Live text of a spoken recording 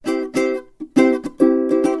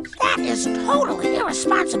totally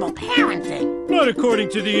irresponsible parenting. Not according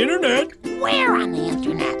to the internet. Where on the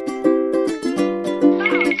internet?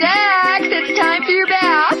 Dax, it's time for your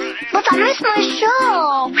bath. But I missed my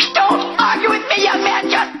show. Don't argue with me, young man.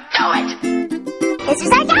 Just do it. This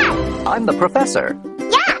is our dad. I'm the professor.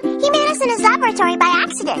 Yeah, he made us in his laboratory by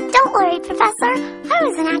accident. Don't worry, Professor. I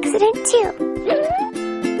was an accident, too.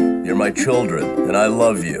 You're my children, and I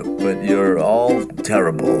love you, but you're all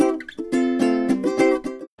terrible. I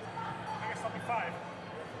guess I'll be 5.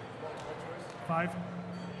 5?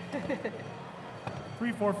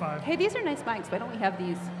 3, 4, 5. Hey, these are nice mics. Why don't we have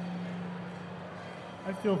these?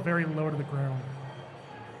 I feel very low to the ground.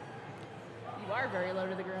 You are very low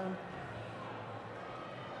to the ground.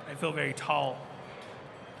 I feel very tall.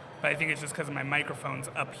 But I think it's just because my microphone's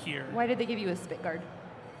up here. Why did they give you a spit guard?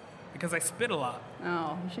 Because I spit a lot.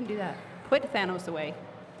 Oh, you shouldn't do that. Put Thanos away.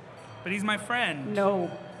 But he's my friend. No,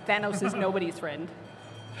 Thanos is nobody's friend.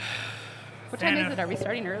 What time is it? Are we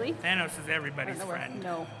starting early? Thanos is everybody's friend.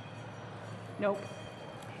 No. Nope.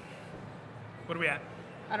 What are we at?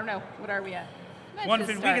 I don't know. What are we at? We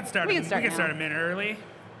could start a minute early.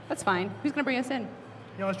 That's fine. Who's going to bring us in?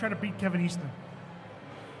 Yeah, let's try to beat Kevin Eastman.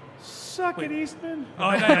 Suck it, Eastman. Oh,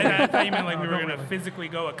 I thought you meant like we were going to physically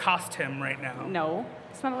go accost him right now. No,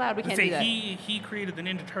 it's not allowed. We can't do that. He created the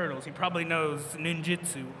Ninja Turtles. He probably knows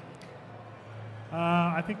ninjutsu.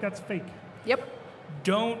 I think that's fake. Yep.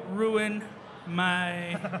 Don't ruin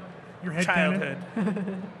my Your head childhood.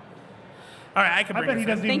 All right, I can bring bet he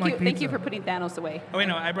doesn't even like pizza. Thank you for putting Thanos away. Oh, wait,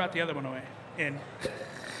 no, I brought the other one away. In.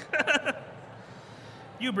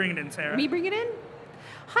 You bring it in, Sarah. Me bring it in?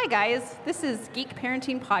 Hi, guys. This is Geek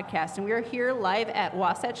Parenting Podcast, and we are here live at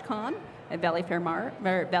Wasatch Con at Valley Fair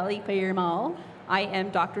Mall. I am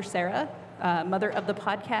Dr. Sarah, mother of the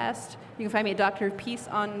podcast. You can find me at Dr. of Peace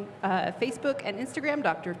on Facebook and Instagram,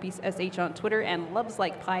 Dr. of Peace SH on Twitter, and Loves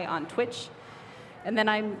Like Pie on Twitch. And then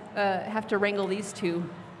I have to wrangle these two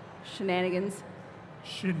shenanigans.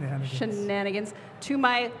 To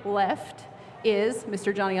my left is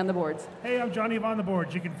Mr. Johnny on the boards. Hey, I'm Johnny on the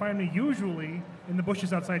boards. You can find me usually in the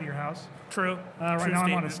bushes outside of your house. True. Right now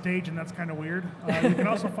I'm on a stage, and that's kind of weird. You can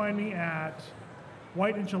also find me at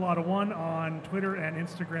White Enchilada 1 on Twitter and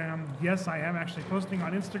Instagram. Yes, I am actually posting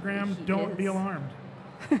on Instagram. Don't be alarmed.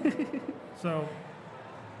 So,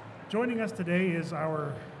 joining us today is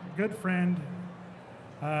our good friend,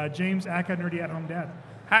 James Aka, Nerdy at Home Dad.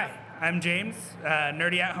 Hi, I'm James,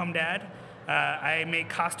 Nerdy at Home Dad. I make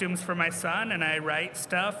costumes for my son, and I write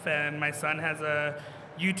stuff, and my son has a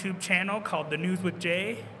YouTube channel called The News with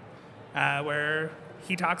Jay, where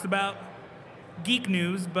he talks about geek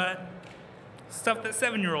news, but stuff that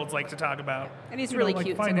 7-year-olds like to talk about. And he's really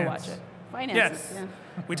cute, so go watch it. Finances, yes. Yeah.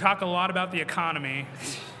 We talk a lot about the economy,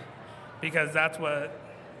 because that's what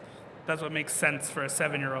makes sense for a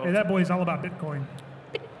 7-year-old. Hey, that boy's all about Bitcoin.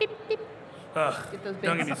 Ugh,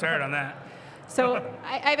 don't get me started on that. So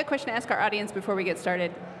I have a question to ask our audience before we get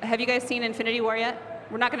started. Have you guys seen Infinity War yet?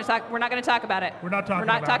 We're not going to talk about it. We're not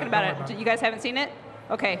talking about it. You guys haven't seen it?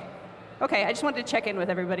 Okay. I just wanted to check in with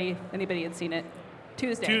everybody. Anybody had seen it?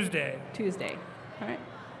 Tuesday. All right.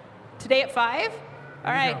 Today at 5?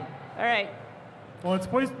 All right. Well, it's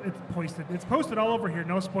posted all over here.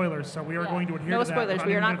 No spoilers, so we are going to adhere to that. No spoilers.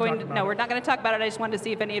 We're not going to talk about it. I just wanted to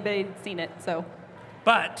see if anybody had seen it. So.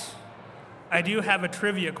 But I do have a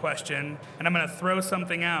trivia question, and I'm going to throw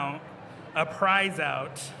something out, a prize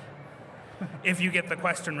out, if you get the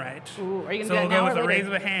question right. Ooh, are you going to do that now? So we'll go with a later? raise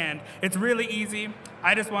of a hand. It's really easy.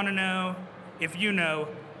 I just want to know if you know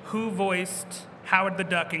who voiced Howard the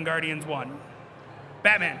Duck in Guardians 1.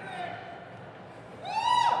 Batman.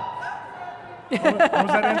 What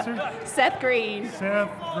was that answer? Seth Green.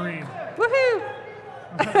 Woohoo!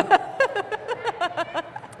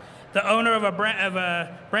 The owner of a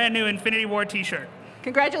brand new Infinity War T-shirt.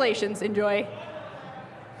 Congratulations. Enjoy.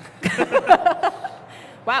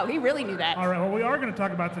 Wow, he really knew that. All right, what we are going to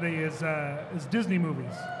talk about today is Disney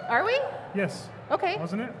movies. Are we? Yes. Okay.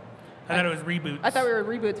 Wasn't it? I thought it was reboots. I thought we were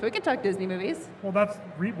reboots, but we can talk Disney movies. Well, what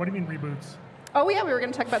do you mean reboots? Oh, yeah, we were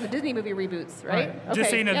going to talk about the Disney movie reboots, right? Okay,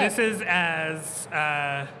 just so you know, this is as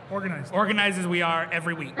organized as we are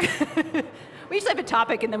every week. We usually have a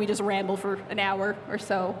topic, and then we just ramble for an hour or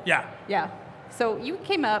so. Yeah. So you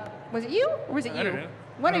came up, was it you or was it you? I don't know.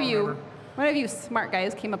 One of you smart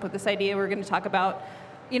guys came up with this idea. We're going to talk about,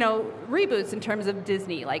 reboots in terms of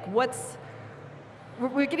Disney. Like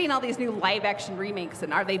we're getting all these new live action remakes,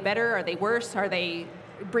 and are they better? Are they worse? Are they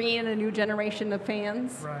bringing in a new generation of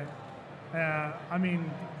fans? Right.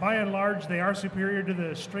 By and large, they are superior to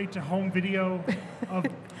the straight-to-home video of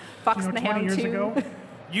Fox and the 20 Hound years 2. ago.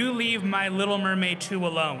 You leave My Little Mermaid 2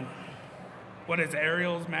 alone. what is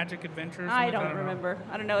Ariel's Magic Adventures? I don't remember.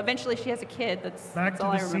 I don't know. Eventually, she has a kid. Back That's to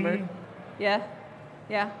all the I remember. Sea. Yeah,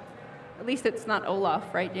 yeah. At least it's not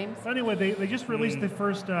Olaf, right, James? Anyway, they just released the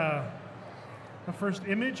first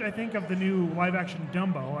image, I think, of the new live-action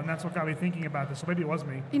Dumbo, and that's what got me thinking about this. So maybe it was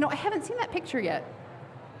me. You know, I haven't seen that picture yet.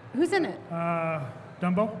 Who's in it?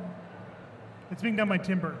 Dumbo. It's being done by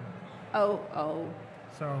Tim Burton. Oh.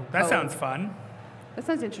 So That sounds fun. That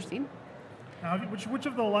sounds interesting. which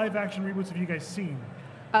of the live-action reboots have you guys seen?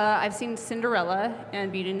 I've seen Cinderella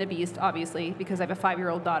and Beauty and the Beast, obviously, because I have a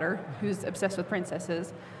 5-year-old daughter who's obsessed with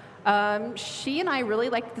princesses. She and I really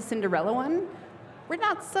liked the Cinderella one. We're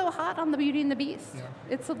not so hot on the Beauty and the Beast. Yeah.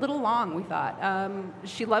 It's a little long, we thought.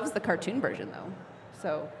 She loves the cartoon version, though.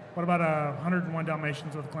 So, What about 101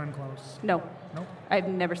 Dalmatians with Glenn Close? no. Nope. I've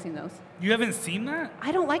never seen those. You haven't seen that?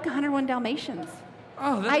 I don't like 101 Dalmatians.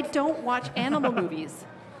 Oh, I don't watch animal movies.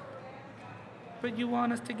 But you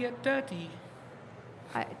want us to get dirty.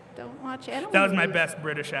 I don't watch animal That was my movies. best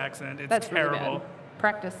British accent. It's That's terrible. really bad.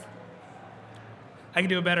 Practice. I can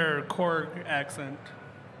do a better Korg accent.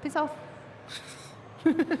 Peace off.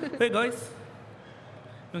 Hey guys,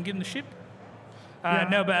 want to give them the ship? Yeah.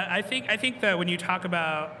 No, but I think that when you talk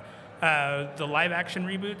about the live action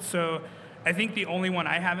reboots, so I think the only one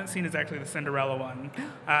I haven't seen is actually the Cinderella one.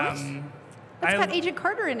 It's got Agent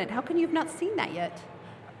Carter in it. How can you have not seen that yet?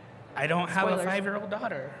 I don't have a Spoilers. 5-year-old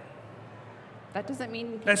daughter. That doesn't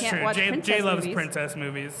mean you That's can't true. watch Jay princess loves movies. princess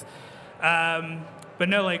movies. But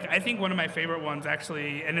no, like I think one of my favorite ones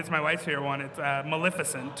actually, and it's my wife's favorite one. It's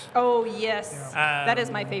Maleficent. Oh, yes. That is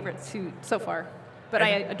my favorite too, so far. But I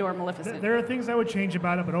adore Maleficent. There are things I would change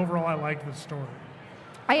about it, but overall I like the story.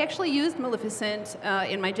 I actually used Maleficent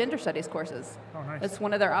in my gender studies courses. Oh, nice. It's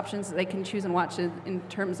one of their options that they can choose and watch in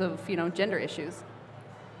terms of, gender issues.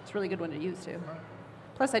 It's a really good one to use, too.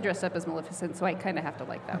 Plus, I dressed up as Maleficent, so I kind of have to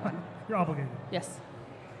like that one. You're obligated. Yes,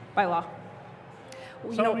 by law.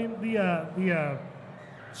 You So, know- I mean, the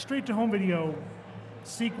straight-to-home video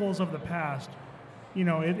sequels of the past,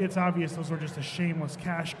 it's obvious those were just a shameless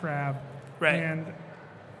cash grab. Right. And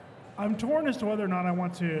I'm torn as to whether or not I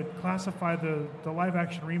want to classify the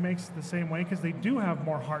live-action remakes the same way, because they do have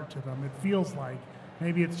more heart to them, it feels like.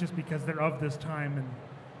 Maybe it's just because they're of this time, and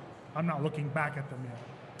I'm not looking back at them yet.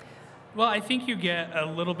 Well, I think you get a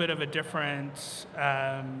little bit of a different.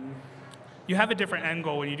 You have a different end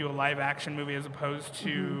goal when you do a live action movie as opposed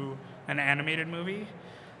to an animated movie.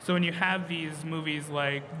 So when you have these movies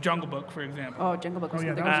like Jungle Book, for example, Oh, Jungle Book was Oh,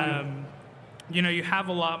 yeah, something. that was good. you have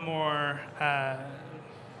a lot more.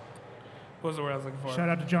 What was the word I was looking for? Shout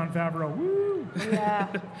out to Jon Favreau. Woo! Yeah.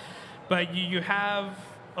 But you have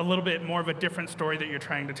a little bit more of a different story that you're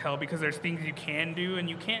trying to tell because there's things you can do and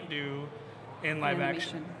you can't do in live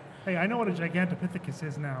action. Animation. Hey, I know what a Gigantopithecus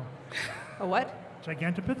is now. A what?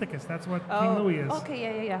 Gigantopithecus, that's what Oh, King Louis is.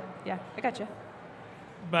 okay, yeah. Yeah, I gotcha.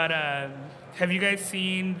 But have you guys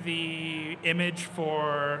seen the image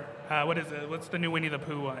for what is it? What's the new Winnie the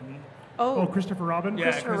Pooh one? Oh, Christopher Robin?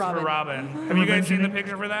 Yeah, Christopher Christopher Robin. Robin. Have you guys seen the Revenge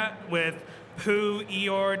picture for that with Pooh,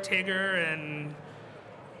 Eeyore, Tigger, and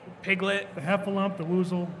Piglet? The Heffalump, the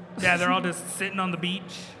Woozle. Yeah, they're all just sitting on the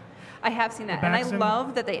beach. I have seen that, and I Baxen.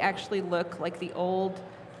 love that they actually look like the old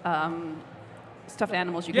stuffed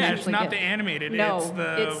animals you can Yeah, it's actually not get. the animated. No, it's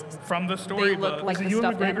the from the They storybook. look like Is it the Ewan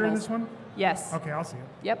stuffed McGregor animals. in this one? Yes. Okay, I'll see it.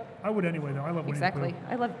 Yep. I would anyway, though. I love Winnie Exactly.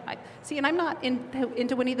 the Pooh. See, and I'm not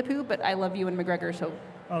into Winnie the Pooh, but I love Ewan McGregor. So,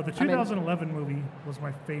 Oh, the I'm in. 2011 movie was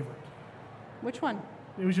my favorite. which one?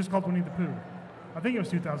 It was just called Winnie the Pooh. I think it was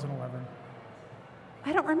 2011.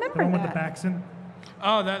 I don't remember The one with that. the Baxen.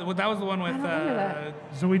 Oh, that was the one with. don't remember that.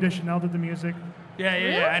 Zoe Deschanel did the music. Yeah.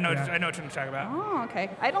 Really? I know. Yeah. I know what you're talking about. Oh, okay.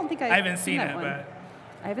 I don't think I I haven't seen that it, one. but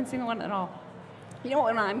I haven't seen the one at all. You know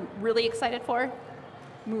what one I'm really excited for?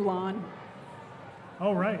 Mulan.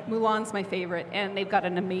 Oh, right. Mulan's my favorite, and they've got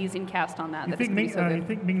an amazing cast on that. You that is think, gonna be so you good.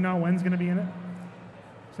 think Ming-Na Wen's going to be in it?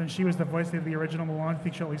 Since she was the voice of the original Mulan, I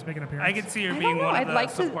think she'll at least make an appearance. I could see her I being don't know. one of I'd the like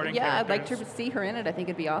to. supporting Yeah, I'd like characters. to see her in it. I think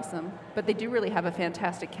it'd be awesome. But they do really have a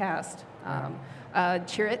fantastic cast.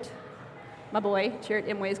 Chirrut, my boy, Chirrut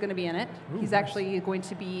Imwe is going to be in it. Ooh, He's nice. actually going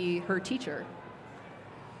to be her teacher.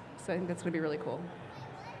 So I think that's going to be really cool.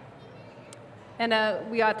 And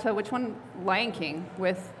we got which one? Lion King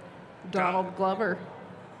with Donald Glover.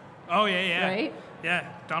 Oh yeah. Right? Yeah,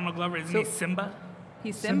 Donald Glover. Isn't So- he Simba?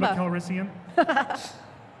 He's Simba Simba. Calrissian.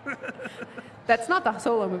 That's not the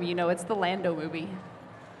Solo movie, it's the Lando movie.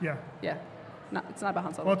 Yeah. Yeah. It's not about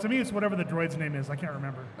Han Solo. Well, to me, it's whatever the droid's name is. I can't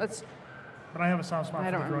remember. That's, But I have a soft spot I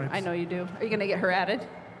for don't the remember. droids. I know you do. Are you going to get her added?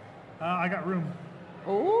 I got room.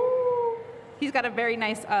 Oh, he's got a very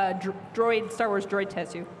nice droid, Star Wars droid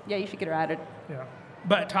tattoo. Yeah, you should get her added. Yeah.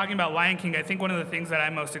 But talking about Lion King, I think one of the things that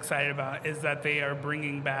I'm most excited about is that they are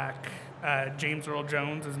bringing back James Earl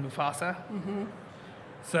Jones as Mufasa. Mm-hmm.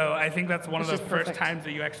 So I think that's one It's of the just first perfect. times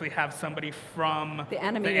that you actually have somebody from The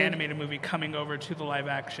animated. movie coming over to the live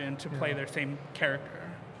action to play their same character.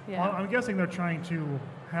 Yeah. Well, I'm guessing they're trying to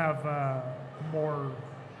have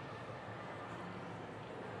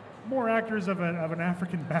more actors of an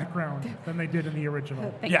African background than they did in the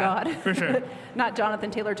original. Thank Yeah, God. for sure. Not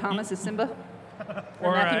Jonathan Taylor Thomas as Simba.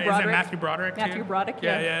 Or Matthew is it Broderick. Matthew Broderick too? Matthew Broderick,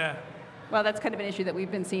 Yeah, yeah. yeah. Well, that's kind of an issue that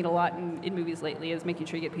we've been seeing a lot in movies lately, is making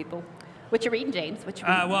sure you get people. What you reading, James? What you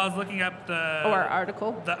reading? Well, I was looking up the Or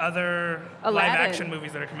article. the other Aladdin. live-action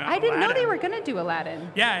movies that are coming out. I didn't know they Aladdin. were going to do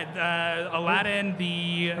Aladdin. Yeah, Aladdin,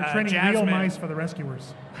 the They're training real Jasmine. mice for the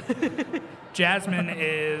rescuers. Jasmine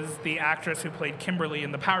is the actress who played Kimberly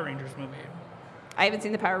in the Power Rangers movie. I haven't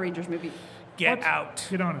seen the Power Rangers movie. Get What? out.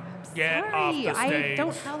 Get on it. Get off Sorry, the stage. I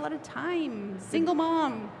don't have a lot of time. Single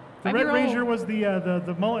mom. The Red 5-year-old. Ranger was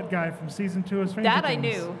the mullet guy from season 2 of Stranger That I Things.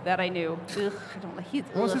 knew. That I knew. Ugh, I don't like. He's.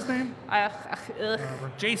 What was ugh. his name? Ugh.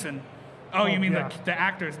 Jason. Oh, you mean yeah. the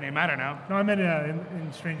actor's name? I don't know. No, I meant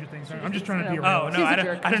in Stranger Things. I'm just trying to derail. Oh, it. no, He's a I don't,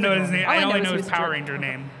 jerk. I don't know his name. All I I know only is know he's his a Power jerk. Ranger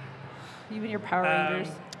name. Even your Power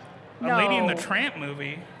Rangers. A Lady in the Tramp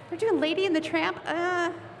movie. They're doing Lady and the Tramp.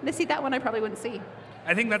 To see that one, I probably wouldn't see.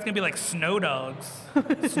 I think that's going to be like Snow Dogs.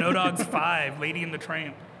 Snow Dogs 5, Lady and the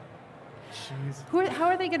Tramp. Jeez. How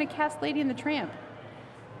are they going to cast Lady and the Tramp?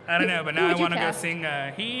 I don't know, but Who now I would you want to go cast? sing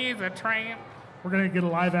He's a Tramp. We're gonna get a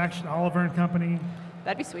live action Oliver and Company.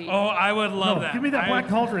 That'd be sweet. Oh, I would love No, that. give me that Black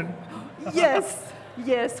Cauldron. Yes,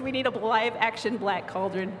 yes, we need a live action Black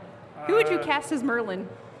Cauldron. Who would you cast as Merlin?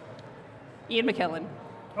 Ian McKellen.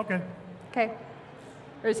 Okay. Okay.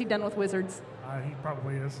 Or is he done with wizards? He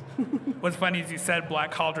probably is. What's funny is you said Black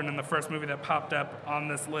Cauldron, and the first movie that popped up on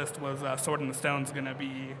this list was Sword in the Stone's going to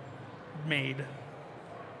be made.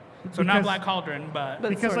 So not Because- Black Cauldron, but But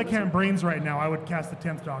Because I Sword- can't brains right now, I would cast the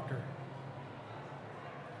 10th Doctor.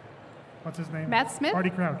 What's his name? Matt Smith? Artie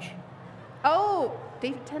Crouch. Oh,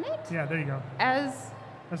 David Tennant Yeah, there you go. as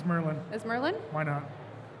That's Merlin. Merlin. Why not?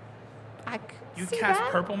 I you see cast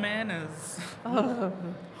that. Purple Man as...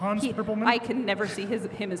 Hans Purpleman? I can never see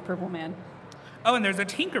him as Purple Man. Oh, and there's a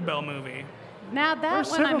Tinkerbell movie, Now that There's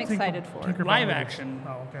one I'm several excited for. Tinkerbell live movies. action,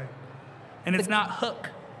 Oh, okay. and it's not Hook.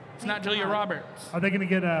 It's not Julia God. Roberts. Are they going to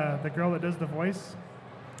get the girl that does the voice?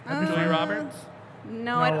 Julia Roberts?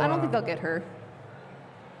 No, I don't think uh, they'll get her.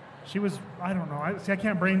 She was, I don't know. I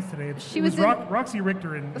can't brains today. She it was was in- Roxy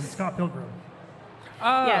Richter in Scott Pilgrim.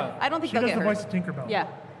 Oh, Yeah, I don't think She they'll does get the her. voice of Tinkerbell. Yeah.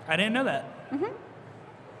 I didn't know that.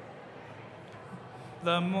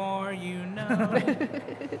 The more you know.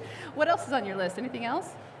 What else is on your list? Anything else?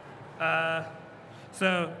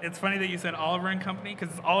 So it's funny that you said Oliver and Company,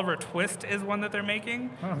 because Oliver Twist is one that they're making,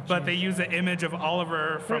 Oh, but geez. they use an image of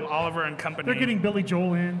Oliver from They're- Oliver and Company. They're getting Billy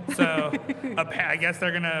Joel in. So I guess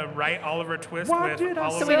they're gonna write Oliver Twist Why with did I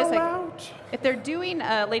Oliver. wait a sell second. out? If they're doing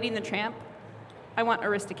Lady and the Tramp, I want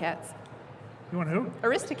Aristocats. You want who?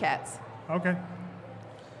 Aristocats. Okay.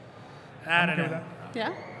 I don't okay with know. that.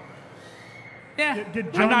 Yeah. Yeah,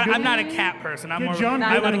 Get John I'm not a Goodman. cat person. I'm Get more. John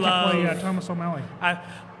I Goodman would to play love. Thomas O'Malley.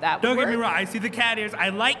 That Don't would get me work. wrong. I see the cat ears. I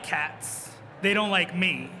like cats. They don't like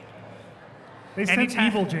me. They sense Anytime-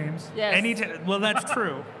 evil, James. Yes. Well, that's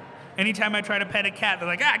true. Anytime I try to pet a cat, they're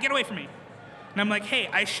like, get away from me. And I'm like, hey,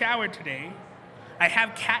 I showered today. I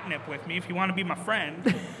have catnip with me if you want to be my friend.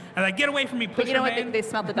 I'm like, get away from me, But you know what? Pusher They Man.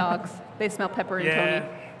 smell the dogs. They smell Pepper and Yeah.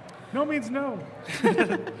 Tony. No means no.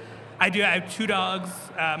 I do. I have 2 dogs.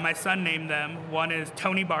 My son named them. One is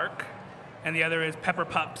Tony Bark, and the other is Pepper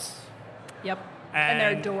Pups. Yep. And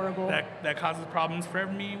they're adorable. That causes problems for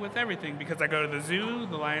me with everything because I go to the zoo.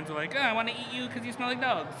 The lions are like, I want to eat you because you smell like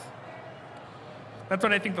dogs. That's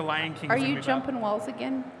what I think the Lion King. Are is gonna you be about. jumping walls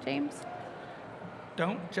again, James?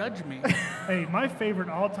 Don't judge me. Hey, my favorite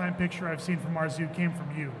all-time picture I've seen from our zoo came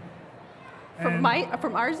from you. And-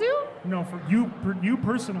 From our zoo? No, you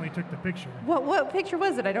personally took the picture. What picture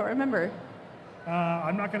was it? I don't remember.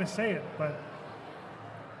 I'm not going to say it, but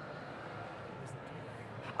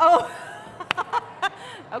Oh.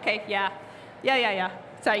 Okay. Yeah.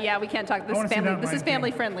 Sorry. Yeah, we can't talk. This wanna is see family. that This is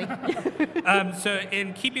Lion family King. friendly. So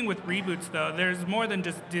in keeping with reboots, though, there's more than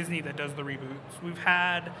just Disney that does the reboots. We've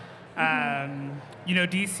had,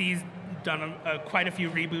 DC's done quite a few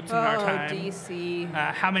reboots in our time. DC.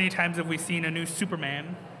 How many times have we seen a new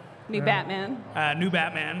Superman, New Batman. new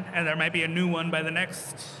Batman, and there might be a new one by the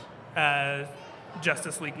next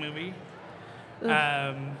Justice League movie.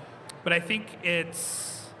 But I think it's...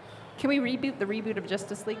 Can we reboot the reboot of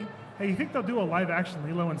Justice League? hey, you think they'll do a live-action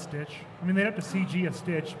Lilo and Stitch? I mean, they'd have to CG a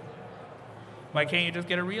Stitch. Why can't you just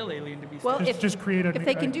get a real alien to be Stitch? Well, Just create a if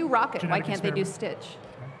they can do Rocket, why genetic can't they do experiment. Stitch?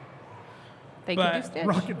 They can But do Stitch.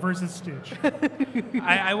 Rocket versus Stitch.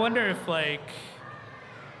 I wonder if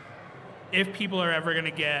if people are ever going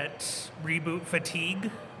to get reboot fatigue,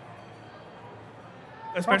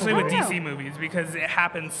 especially with Probably. DC movies, because it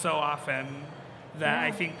happens so often that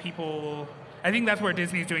I think that's where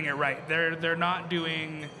Disney's doing it right. They're not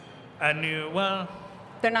doing a new, well,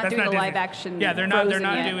 They're not that's doing not a Disney. live action. Yeah, they're not Frozen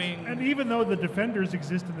yet. doing. And even though the Defenders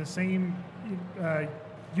exist in the same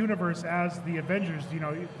universe as the Avengers,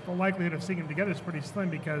 the likelihood of seeing them together is pretty slim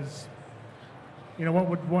because, what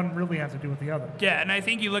would one really have to do with the other? Yeah, and I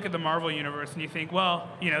think you look at the Marvel universe and you think, well,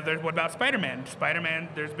 what about Spider-Man? Spider-Man,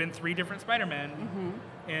 there's been 3 different Spider-Men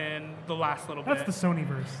in the last little bit. That's the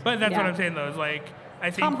Sonyverse. But that's what Yeah. I'm saying, though, is I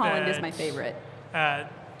think Tom Holland is that, my favorite.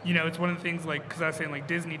 It's one of the things, because I was saying,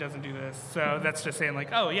 Disney doesn't do this. So that's just saying,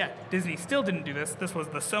 oh, yeah, Disney still didn't do this. This was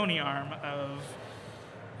the Sony arm of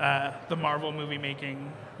the Marvel movie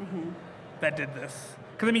making that did this.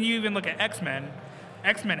 Because, you even look at X-Men.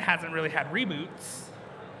 X-Men hasn't really had reboots.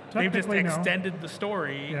 They've just Technically, no. extended the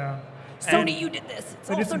story. Yeah. Sony, you did this. It's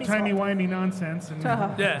They all did some Sony's timey fault. wimey nonsense. And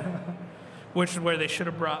Yeah. Which is where they should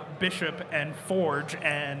have brought Bishop and Forge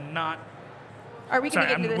and not... Are we going Sorry, to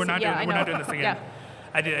get into this? we're not doing this again. Yeah.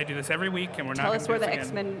 I do this every week, and we're Tell not us going where to the do this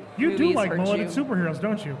again. X-Men you do movies like hurt mulleted you. superheroes,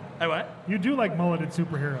 don't you? I what? You do like mulleted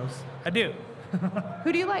superheroes. I do.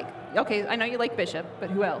 Who do you like? Okay, I know you like Bishop, but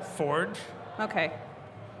who else? Forge. Okay.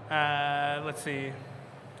 Let's see.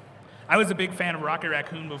 I was a big fan of Rocket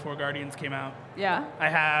Raccoon before Guardians came out. Yeah. I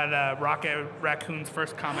had Rocket Raccoon's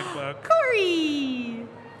first comic book Corey!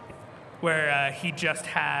 where he just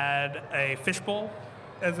had a fishbowl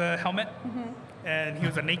as a helmet. And he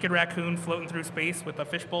was a naked raccoon floating through space with a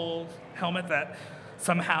fishbowl helmet that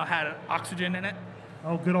somehow had oxygen in it.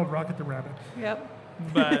 Oh, good old Rocket the Rabbit. Yep.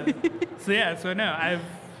 But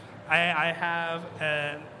I have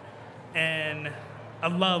a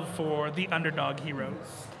love for the underdog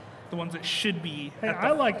heroes, the ones that should be. Hey,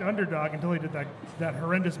 I liked Underdog until he did that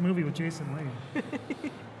horrendous movie with Jason Lee.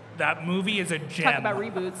 That movie is a gem. Talk about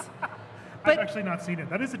reboots. I've But- actually not seen it.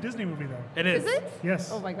 That is a Disney movie, though. It is. Is it?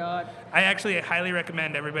 Yes. Oh my God. I actually highly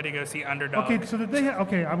recommend everybody go see Underdog. Okay, so did they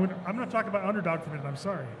okay, I'm going to talk about Underdog for a minute. I'm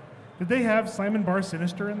sorry. Did they have Simon Bar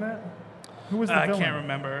Sinister in that? Who was the I villain? can't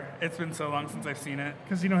remember. It's been so long since I've seen it.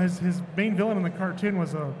 Because, his main villain in the cartoon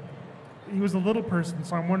was a little person,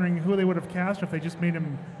 so I'm wondering who they would have cast if they just made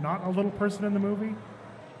him not a little person in the movie.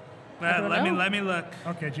 don't Let know. me look.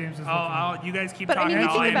 Okay, James is You guys keep But I talking. mean,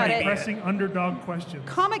 I'll think about it. IMDb pressing underdog questions.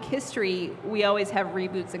 Comic history, we always have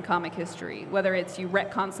reboots in comic history. Whether it's you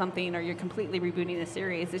retcon something or you're completely rebooting the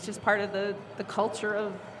series, it's just part of the culture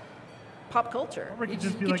of pop culture. Or it You could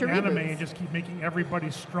just be get like your anime reboots. and just keep making everybody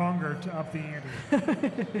stronger to up the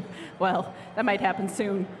ante. Well, that might happen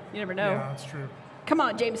soon. You never know. Yeah, that's true. Come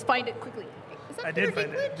on, James, find it quickly. Is that I Peter did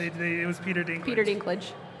find it. Dinklage? It was Peter Dinklage. Peter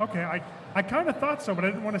Dinklage. Okay, I kind of thought so, but I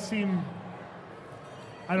didn't want to seem.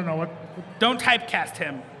 I don't know what. Don't typecast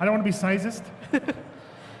him. I don't want to be sizist.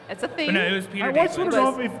 It's a thing. But no, it was Peter I just Dinklage. want to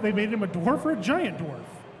know if they made him a dwarf or a giant dwarf.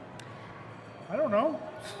 I don't know.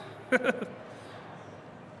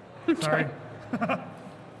 Sorry.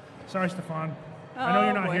 Sorry, Stefan. I know Oh,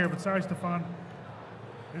 you're not boy. here, but sorry, Stefan.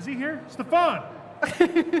 Is he here? Stefan!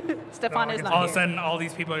 Stefan No, I is guess not All of a here. sudden, all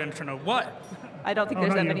these people are going to know what? I don't think Oh,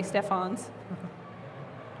 there's not that you. many Stefans.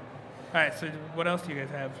 All right, so what else do you guys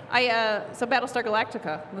have? So Battlestar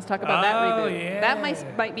Galactica. Let's talk about that Oh, reboot. yeah. That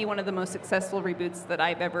might be one of the most successful reboots that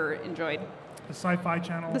I've ever enjoyed. The Sci-Fi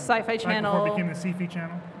Channel. The Sci-Fi Right Channel. before it became the Sci-Fi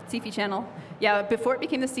Channel. Sci-Fi Channel. Yeah, before it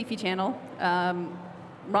became the Sci-Fi Channel,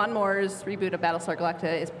 Ron Moore's reboot of Battlestar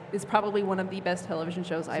Galactica is probably one of the best television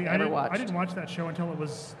shows I've See, ever watched. I didn't watch that show until it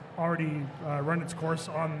was already run its course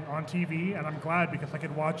on TV, and I'm glad because I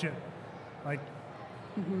could watch it like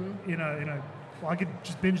I could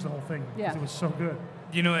just binge the whole thing because Yeah. it was so good.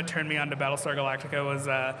 You know what turned me on to Battlestar Galactica was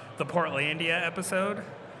the Portlandia episode,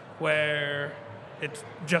 where it's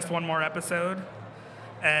just one more episode,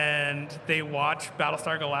 and they watch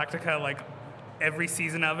Battlestar Galactica like every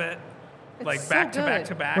season of it, It's like so back to back good.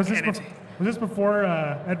 to back. Was this, and it's, was this before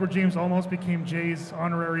Edward James Olmos became Jay's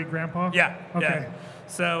honorary grandpa? yeah, Okay. yeah.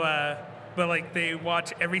 So, but like they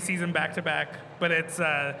watch every season back to back, but it's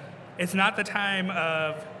not the time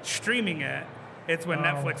of streaming it. It's when Oh.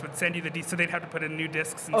 Netflix would send you so they'd have to put in new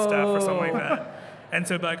discs and stuff or something like that. And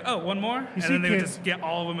so it'd be like, oh, one more? And see, then they would kids, just get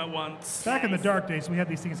all of them at once. Back in the dark days, we had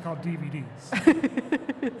these things called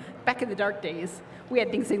DVDs. Back in the dark days, we had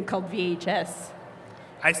things called VHS.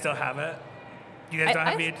 I still have it. You guys don't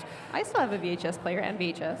have VHS? I still have a VHS player and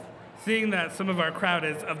VHS. Seeing that some of our crowd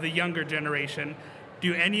is of the younger generation,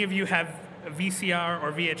 do any of you have VCR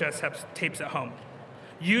or VHS tapes at home.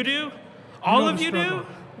 You do? All of you struggle. do?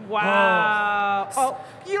 Wow. Oh,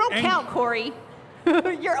 you don't And- count, Corey.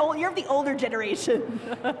 You're old. You're of the older generation.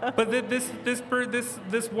 But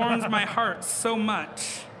this warms my heart so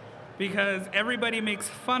much because everybody makes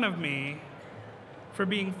fun of me for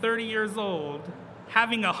being 30 years old,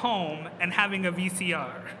 having a home, and having a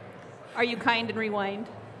VCR. Are you kind and rewind?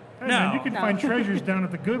 Hey, man, No. you can No. find treasures down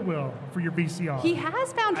at the Goodwill for your VCR. He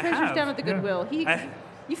has found I treasures have. down at the Yeah. Goodwill.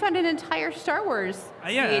 You found an entire Star Wars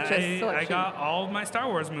VHS I selection. got all of my Star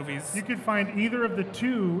Wars movies. You can find either of the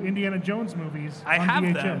 2 Indiana Jones movies I on have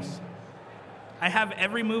VHS. them. I have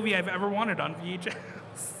every movie I've ever wanted on VHS.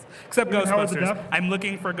 Except Even Howard the Ghostbusters. Duck? I'm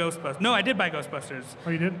looking for Ghostbusters. No, I did buy Ghostbusters. Oh,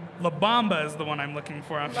 you did? La Bamba is the one I'm looking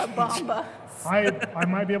for. La Bamba. I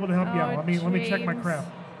might be able to help you out. Oh, Let me check my James. crap.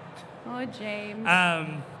 Oh, James.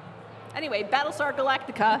 Um, Anyway, Battlestar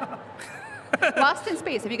Galactica. Lost in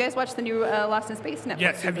Space. Have you guys watched the new Lost in Space Netflix?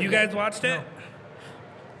 yes, have you movie? guys watched it?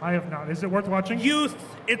 I have not. Is it worth watching? Youth,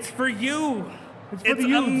 it's for you. It's for the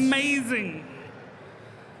youths. amazing.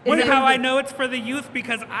 Is it- How I know it's for the youth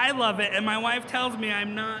because I love it and my wife tells me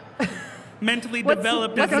I'm not mentally What's-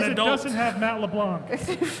 developed what's as Because an it adult. doesn't have Matt LeBlanc.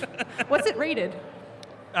 What's it rated?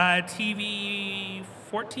 TV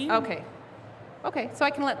 14? Okay. Okay, so I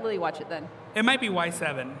can let Lily watch it then. It might be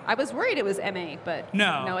Y7. I was worried it was MA, but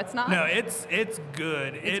No, it's not. No, it's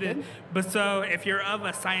good. It is. good? But so if you're of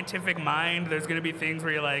a scientific mind, there's going to be things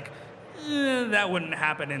where you're like, that wouldn't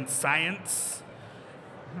happen in science.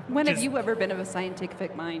 When have just- you ever been of a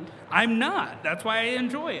scientific mind? I'm not. That's why I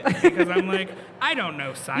enjoy it because I'm like, I don't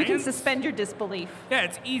know science. You can suspend your disbelief. Yeah,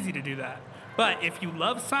 it's easy to do that. But if you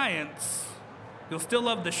love science, you'll still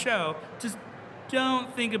love the show. Just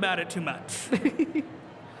don't think about it too much.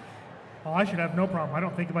 Oh, I should have no problem. I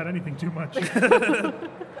don't think about anything too much.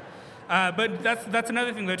 But that's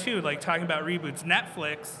another thing though too. Like talking about reboots,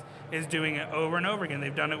 Netflix is doing it over and over again.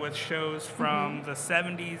 They've done it with shows from the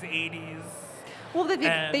 70s, 80s. Well,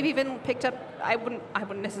 And- they've even picked up. I wouldn't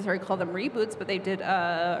necessarily call them reboots, but they did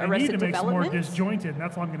I need Arrested to make some more Development. disjointed, and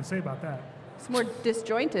that's all I'm going to say about that. It's more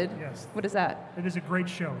disjointed. Yes. What is that? It is a great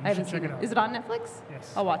show. You I haven't should check seen it out. Is it on Netflix?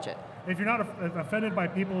 Yes. I'll watch it. If you're not offended by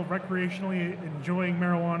people recreationally enjoying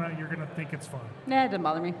marijuana, you're going to think it's fun. Nah, it doesn't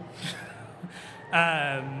bother me.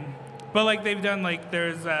 But like they've done like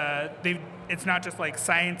there's it's not just like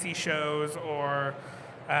sciencey shows or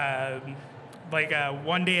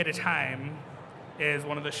One Day at a Time is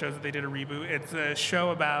one of the shows that they did a reboot. It's a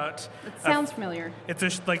show about It sounds familiar.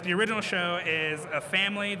 It's like the original show is a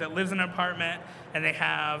family that lives in an apartment and they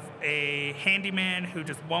have a handyman who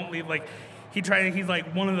just won't leave. Like he's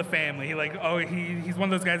like one of the family. He's one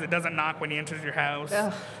of those guys that doesn't knock when he enters your house.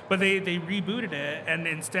 Ugh. But they rebooted it and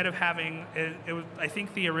instead of having it was I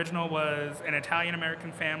think the original was an Italian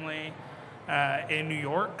American family in New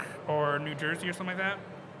York or New Jersey or something like that.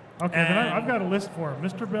 Okay, then And- I've got a list for him.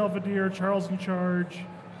 Mr. Belvedere, Charles in Charge.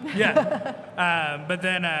 Yeah. But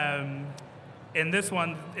then in this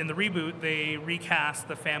one, in the reboot, they recast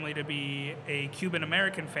the family to be a Cuban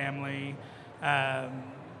American family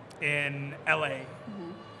in LA.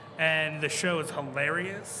 And the show is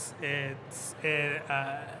hilarious. It's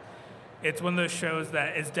one of those shows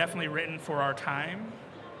that is definitely written for our time.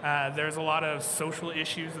 There's a lot of social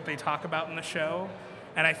issues that they talk about in the show.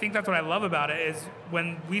 And I think that's what I love about it is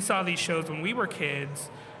when we saw these shows when we were kids,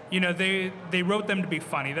 you know, they wrote them to be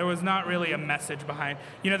funny. There was not really a message behind,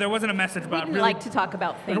 there wasn't a message We about didn't really, like to talk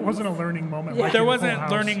about things. There wasn't a learning moment. Yeah. like there in Full wasn't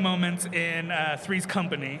House. learning moments in Three's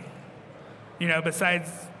Company, besides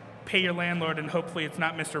pay your landlord and hopefully it's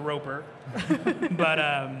not Mr. Roper. But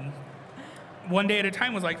One Day at a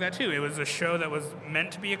Time was like that too. It was a show that was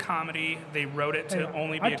meant to be a comedy. They wrote it to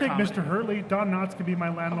only be I'd a take comedy. Mr. Hurley. Don Knotts could be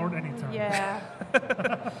my landlord anytime. Yeah.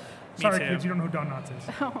 Sorry, too. kids, you don't know who Don Knotts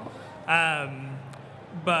is.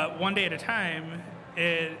 But One Day at a Time,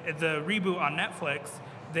 the reboot on Netflix,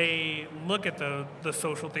 they look at the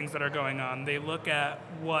social things that are going on. They look at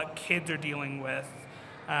what kids are dealing with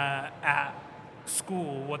at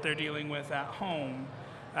school, what they're dealing with at home,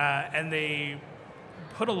 and they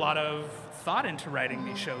put a lot of thought into writing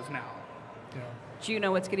these shows now. Yeah. Do you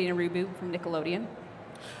know what's getting a reboot from Nickelodeon?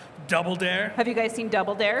 Double Dare. Have you guys seen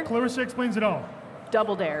Double Dare? Clarissa explains it all.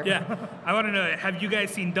 Double Dare. Yeah, I want to know, have you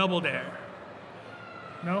guys seen Double Dare?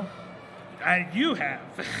 No? You have.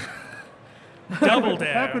 Double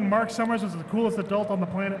Dare. Back when Mark Summers was the coolest adult on the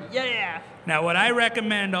planet. Yeah. Now, what I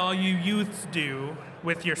recommend all you youths do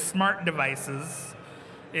with your smart devices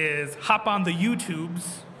is hop on the YouTubes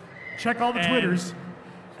Check all the And- Twitters.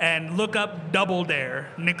 and look up Double Dare,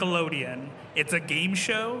 Nickelodeon. It's a game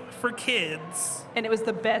show for kids. And it was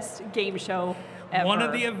the best game show. ever. One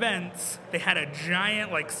of the events, they had a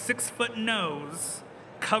giant, like 6-foot nose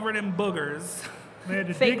covered in boogers, They had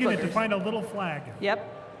to Fake dig in it to boogers. find a little flag.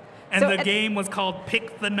 Yep. and So the at- game was called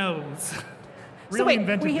Pick the Nose. Really so wait,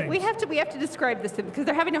 inventive we things. have to describe this because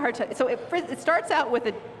they're having a hard time. So it starts out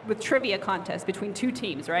with trivia contest between two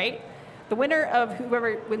teams, right? The winner of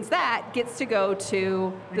whoever wins that gets to go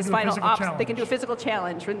to this do a final physical They can do a challenge. physical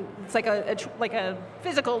challenge. It's like a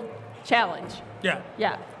physical challenge. Yeah.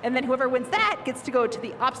 Yeah. And then whoever wins that gets to go to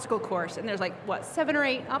the obstacle course. And there's like, what, 7 or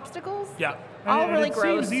 8 obstacles? Yeah. All And really it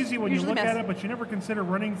gross. seems easy when you usually look at messy. it, but you never consider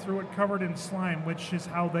running through it covered in slime, which is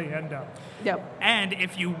how they end up. Yep. And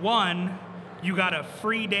if you won, you got a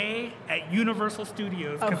free day at Universal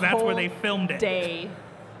Studios A because that's where whole they filmed it. Day.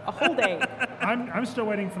 A whole day. I'm still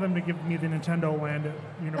waiting for them to give me the Nintendo Land at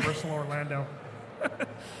Universal Orlando.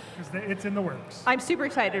 Because it's in the works. I'm super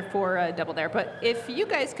excited for Double Dare, but if you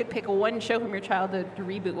guys could pick one show from your childhood to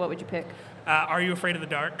reboot, what would you pick? Are You Afraid of the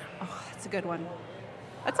Dark? Oh, that's a good one.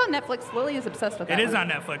 That's on Netflix. Lily is obsessed with that. It is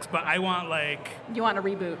one. on Netflix, but I want You want a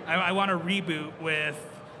reboot? I want a reboot with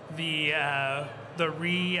the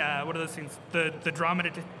what are those things? The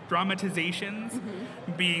dramatizations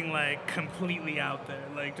being like completely out there,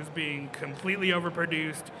 like just being completely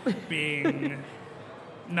overproduced, being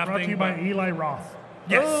nothing. Brought to you but, by Eli Roth.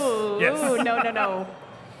 Yes. Ooh, Yes. ooh, no.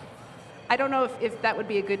 I don't know if that would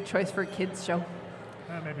be a good choice for a kids show.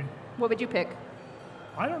 Maybe. What would you pick?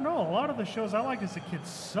 I don't know. A lot of the shows I liked as a kid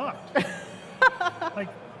sucked. Like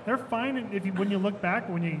they're fine when you look back,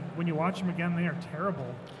 when you watch them again, they are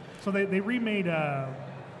terrible. So they rebooted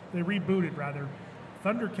rather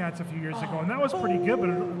Thundercats a few years ago, and that was pretty good, but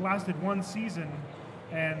it lasted one season,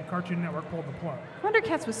 and Cartoon Network pulled the plug.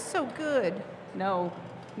 Thundercats was so good. No,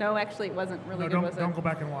 actually, it wasn't really good, was it? Don't go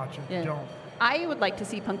back and watch it. Yeah. Don't. I would like to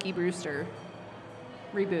see Punky Brewster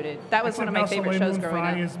rebooted. That was Except one of my now favorite Soleil shows Moon growing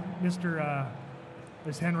Frye up.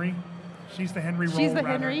 is Henry. She's the Henry role. She's the rather.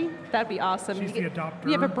 Henry. That'd be awesome. She's You the get- adopter.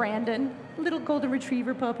 You have a Brandon, a little golden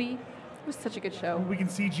retriever puppy. It was such a good show. We can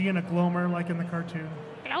see Gianna Glomer like in the cartoon.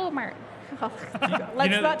 Glomer.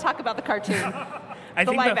 Let's know- not talk about the cartoon. I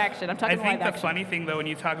The think live action. I'm talking I think live the action. funny thing though, when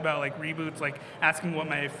you talk about like reboots, like asking what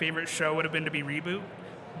my favorite show would have been to be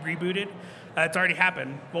rebooted, it's already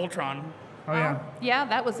happened. Voltron. Oh yeah. Yeah,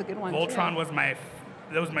 that was a good one. Voltron too. was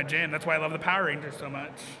that was my jam. That's why I love the Power Rangers so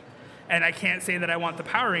much. And I can't say that I want the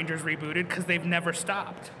Power Rangers rebooted because they've never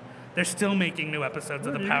stopped. They're still making new episodes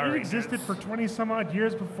of the Power It Rangers. existed for 20 some odd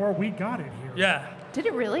years before we got it here. Yeah, Did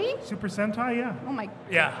it really? Super Sentai, yeah. Oh my.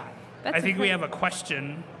 yeah. That's I think we incredible. have a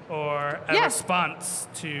question or a Yes. response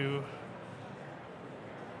to.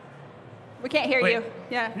 We can't hear Wait. you.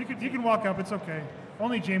 Yeah. You can walk up, it's okay.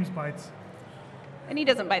 Only James bites. And he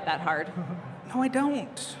doesn't bite that hard. No, I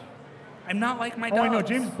don't. I'm not like my Oh, dogs. I know,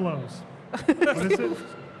 James blows. What is it?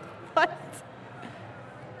 What?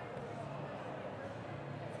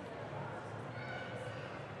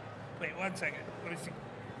 Wait 1 second. Let me see.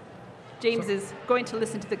 James is going to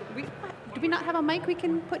listen to the. Do we not have a mic we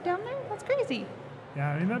can put down there? That's crazy.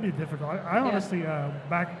 Yeah, I mean, that'd be difficult. I honestly,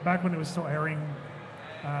 back when it was still airing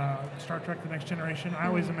Star Trek The Next Generation, I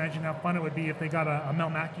always imagined how fun it would be if they got a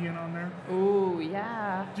Melmacian on there. Ooh,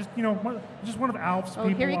 yeah. Just, just one of Alf's Oh,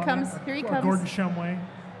 people here he on comes. there. Here he Or comes. Gordon Shumway.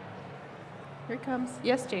 Here he comes.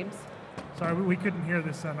 Yes, James. Sorry, we couldn't hear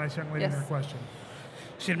this nice young lady in Yes. her question.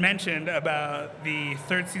 She had mentioned about the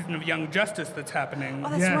 3rd season of Young Justice that's happening. Oh,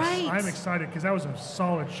 that's yes, right. I'm excited because that was a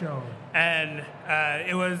solid show. And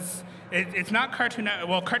it's not Cartoon Network.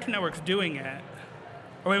 Well, Cartoon Network's doing it.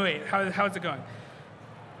 Oh, wait. How is it going?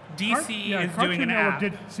 DC is Cartoon doing an Network app.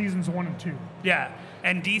 did seasons 1 and 2. Yeah,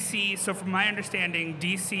 and DC. So from my understanding,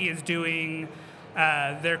 DC is doing.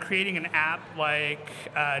 They're creating an app like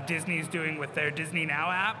Disney's doing with their Disney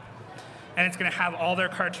Now app, and it's going to have all their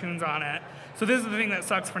cartoons on it. So this is the thing that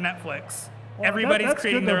sucks for Netflix. Well, Everybody's that's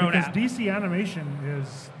creating good, though, their own because app. DC Animation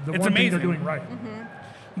is the It's one thing amazing. they're doing right.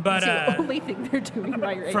 But It's the only thing they're doing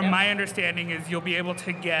right from now. my understanding is you'll be able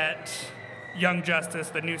to get Young Justice,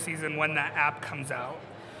 the new season, when that app comes out,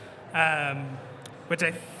 which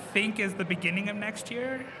I think is the beginning of next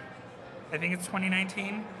year. I think it's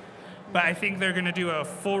 2019. But I think they're going to do a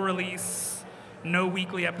full release, no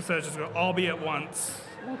weekly episodes, just going to all be at once.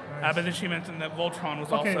 But then she mentioned that Voltron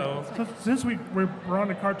was Okay, also... so since we're on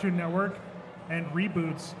the Cartoon Network and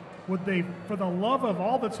reboots, would they, for the love of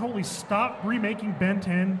all that's holy, stop remaking Ben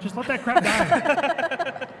 10? Just let that crap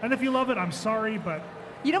die. And if you love it, I'm sorry, but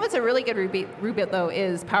You know what's a really good reboot though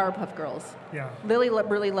is Powerpuff Girls. yeah. Lily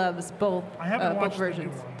really loves both. I haven't both watched the new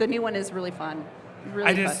versions. one. The new one is really fun.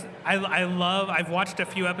 Really fun. I've watched a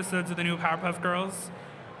few episodes of the new Powerpuff Girls,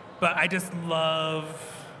 but I just love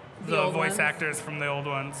The the old voice ones? actors from the old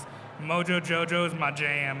ones. Mojo Jojo is my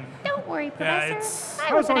jam. Don't worry, Yeah, Professor. it's-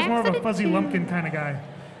 I was an always more of a accident fuzzy too. lumpkin kind of guy.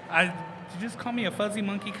 Did you just call me a fuzzy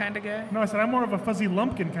monkey kind of guy? No, I said I'm more of a fuzzy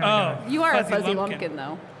lumpkin kind of guy. You are a Fuzzy fuzzy lumpkin. lumpkin,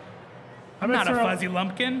 though. I I'm bet not a Sarah- fuzzy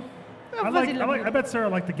lumpkin. I bet Sarah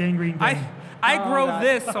liked the gangrene gang. I grow God.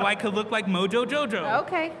 this so I could look like Mojo Jojo.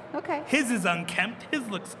 Okay, okay. His is unkempt. His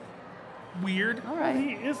looks weird. All right.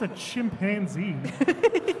 He is a chimpanzee.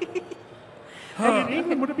 Hey, in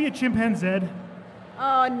England, would it be a chimpanzee?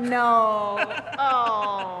 Oh, no.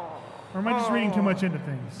 Oh. Or am I just reading too much into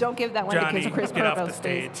things? Don't give that one Johnny, to Chris get off the Provost,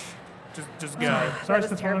 stage. please. Just go. Sorry, That was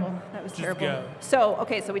Stefan. terrible. That was Just terrible. go. So,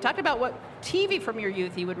 okay, so we talked about what TV from your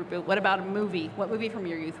youth you would reboot. What about a movie? What movie from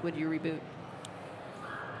your youth would you reboot?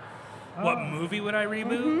 What movie would I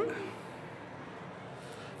reboot?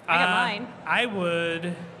 I got mine. I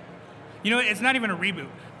would. You know, it's not even a reboot.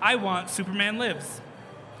 I want Superman Lives.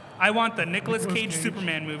 I want the Nicolas Nicolas Cage Cage.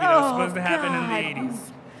 Superman movie that was Oh, supposed to happen God. in the 80s.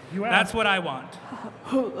 You That's asked. what I want.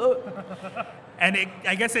 And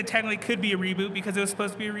I guess it technically could be a reboot because it was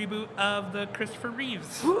supposed to be a reboot of the Christopher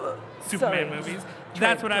Reeves Superman movies.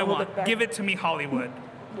 That's what I to hold want. it back. Give it to me, Hollywood.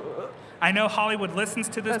 I know Hollywood listens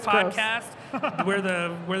to this That's gross.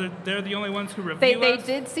 podcast. They're the only ones who They review us.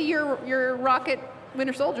 did see your Rocket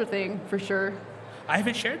Winter Soldier thing, for sure. I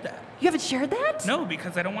haven't shared that. You haven't shared that? No,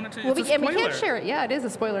 because I don't want it to. Well, It's a we spoiler. can't share it. Yeah, it is a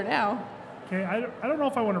spoiler now. Okay, I don't know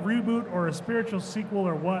if I want a reboot or a spiritual sequel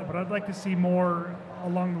or what, but I'd like to see more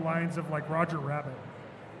along the lines of like Roger Rabbit.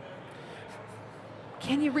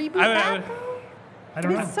 Can you reboot I would- that? I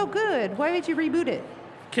don't know. It's so good. Why would you reboot it?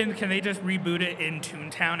 Can they just reboot it in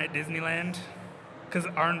Toontown at Disneyland? Because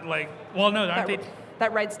aren't like no, aren't they?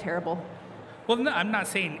 That ride's terrible. Well, no, I'm not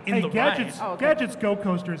saying in Hey, the Gadgets, ride. Oh, okay. Gadgets Go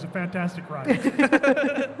Coaster is a fantastic ride.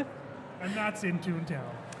 I'm not in Toontown.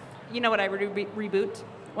 You know what I would reboot?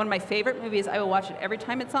 One of my favorite movies. I will watch it every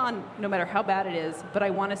time it's on, no matter how bad it is. But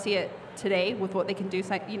I want to see it today with what they can do,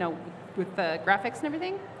 with the graphics and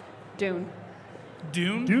everything. Dune.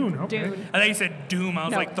 Dune. Dune, okay. Dune. I thought you said Doom. I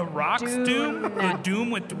was No, like The Rock's Dune. Doom. The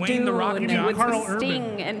Doom with Dwayne The Rock Dune mean with Johnson. Carl Urban.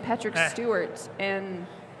 Sting and Patrick Eh. Stewart and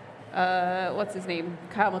what's his name?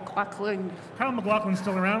 Kyle MacLachlan. Kyle MacLachlan's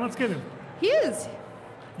still around. Let's get him. He is.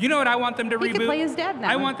 You know what I want them to He reboot? could play his dad in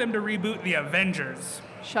that I one. want them to reboot the Avengers.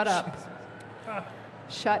 Shut up.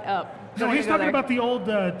 Shut up. No, Don't he's wanna go talking there. about the old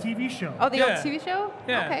TV show. Oh, the Yeah. old TV show?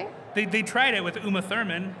 Yeah. Okay. They tried it with Uma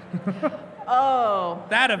Thurman. Oh.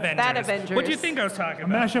 That Avengers. That Avengers. What do you think I was talking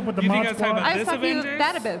about? mashup with the you think Mod I was talking Squad. about I was this talking Avengers?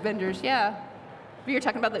 that about Avengers, yeah. But you're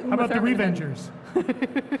talking about the How Uma about the Thurman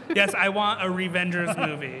Revengers? Yes, I want a Revengers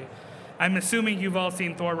movie. I'm assuming you've all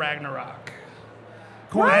seen Thor Ragnarok.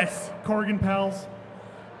 Yes. Corgan Pals.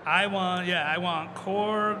 I want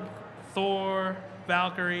Korg, Thor,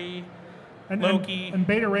 Valkyrie, And, Loki. And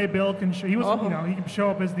Beta Ray Bill can show. He was, he can show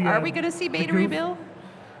up as the. Are we going to see the Beta Ray goof. Bill?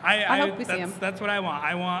 I hope we see that's, him. that's what I want.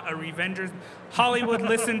 I want a Revengers. Hollywood,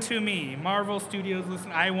 listen to me. Marvel Studios,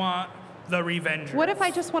 listen. I want the Revengers. What if I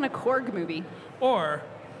just want a Korg movie? Or,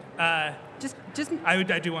 Just I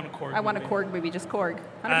do want a Korg. I want a movie. Korg movie, just Korg.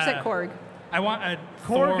 100% Korg. I want a Korg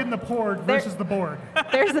Thor. and the Porg versus the Borg.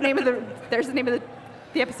 There's the name of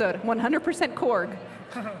the episode. 100% Korg.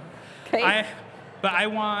 Okay. I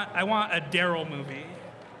want a Daryl movie.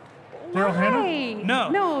 Daryl Hannah? Why? No.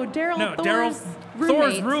 No, Daryl. No, Thor's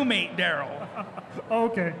Thor's roommate, Daryl. Oh,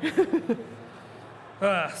 okay.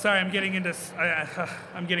 Sorry, I'm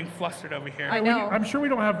I'm getting flustered over here. I know. I'm sure we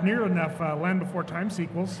don't have near enough Land Before Time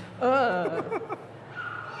sequels.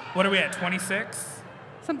 What are we at? 26?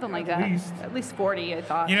 Something like that. least. At least 40, I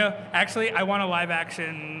thought. You know, actually, I want a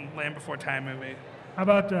live-action Land Before Time movie. How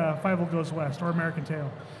about Five Goes West or American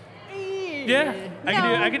Tail? Yeah, No.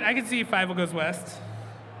 I could see Five Goes West.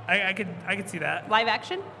 I could see that. Live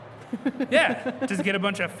action? Yeah, just get a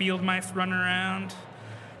bunch of field mice running around.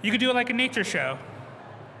 You could do it like a nature show.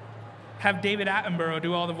 Have David Attenborough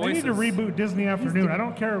do all the They voices. need to reboot Disney Afternoon. I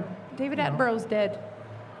don't care. David Attenborough's dead.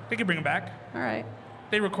 They could bring him back. All right.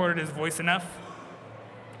 They recorded his voice enough.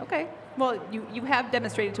 Okay. Well, you have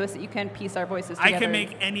demonstrated to us that you can piece our voices together. I can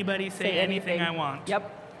make anybody say anything I want.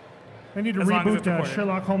 Yep. They need to As long as it's reboot recorded.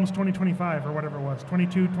 Sherlock Holmes 2025 or whatever it was.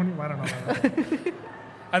 22, 20, I don't know.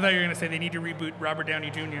 I thought you were going to say they need to reboot Robert Downey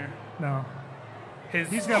Jr. No. His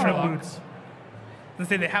He's got no Sherlock. boots. Let's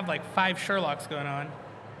say they have like 5 Sherlocks going on.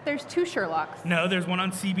 There's 2 Sherlocks. No, there's one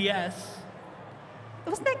on CBS.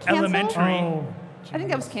 Wasn't that canceled? Elementary. Oh. I think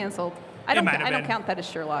that was canceled. It might have I don't been. count that as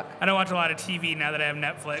Sherlock. I don't watch a lot of TV now that I have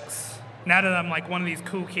Netflix. Now that I'm like one of these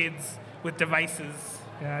cool kids with devices.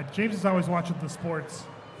 Yeah, James is always watching the sports.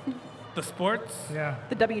 The sports? Yeah.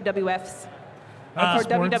 The WWFs. That's Or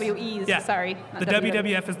sports. WWE's, Yeah. sorry. not The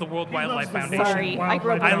WWF is the World He loves Wildlife the Foundation. Sorry, I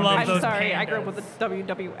grew up. I love I'm those sorry, I grew up pandas. with the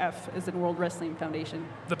WWF, as in World Wrestling Foundation.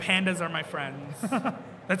 The pandas are my friends.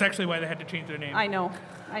 That's actually why they had to change their name. I know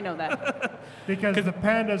that. Because the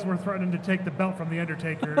pandas were threatening to take the belt from the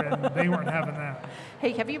Undertaker, and they weren't having that.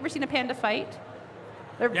 Hey, have you ever seen a panda fight?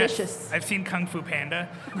 They're Yes, vicious. I've seen Kung Fu Panda.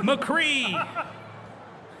 McCree!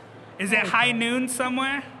 Is it high noon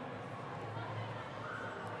somewhere?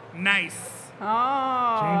 Nice.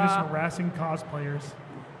 James is Oh, harassing cosplayers.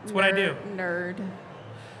 That's what I do. Nerd.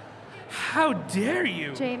 How dare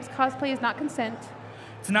you? James, cosplay is not consent.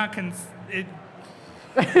 It's not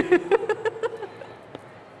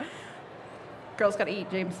Girls gotta eat,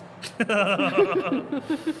 James.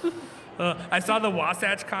 I saw the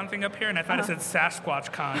Wasatch Con thing up here, and I thought it said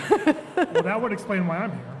Sasquatch Con. Well, that would explain why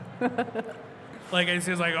I'm here. Like, it's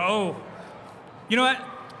just like, oh. You know what?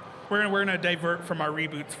 We're gonna divert from our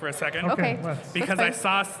reboots for a second. Okay. let's. Because That's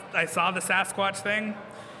I saw the Sasquatch thing.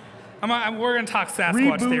 We're gonna talk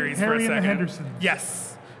Sasquatch Reboot theories for Harry a and the second. Hendersons.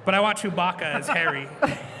 Yes, but I want Chewbacca as Harry.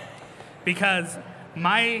 Because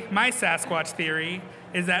my Sasquatch theory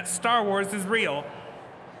is that Star Wars is real,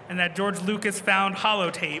 and that George Lucas found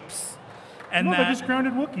holotapes, and No, they're that just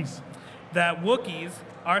grounded Wookiees. Wookiees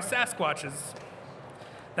are Sasquatches.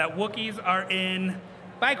 That Wookiees are in.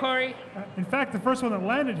 Bye, Corey. In fact, the first one that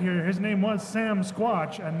landed here, his name was Sam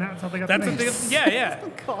Squatch, and that's how they got That's the what name. yeah.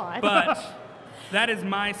 God. But that is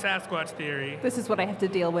my Sasquatch theory. This is what I have to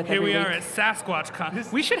deal with Here every we week. are at Sasquatch Con.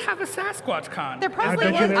 We should have a Sasquatch Con. There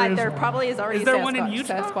probably bet you there is there one. probably is already Is there Sasquatch, one in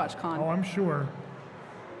Utah? Sasquatch Con. Oh, I'm sure.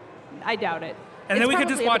 I doubt it. And then It's we could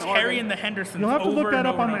just probably watch up in Harry Oregon. and the Hendersons You'll have to over look that and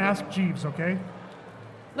up over on the and over. Ask Jeeves, okay?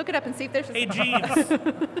 Look it up and see if there's. Hey,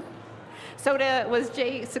 Jeeves. So was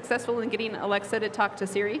Jay successful in getting Alexa to talk to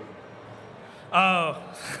Siri? Oh.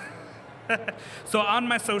 So on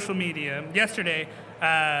my social media, yesterday,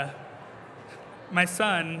 my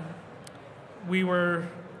son, what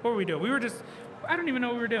were we doing? I don't even know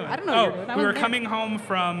what we were doing. I don't know what you were doing. I We were wasn't there. coming home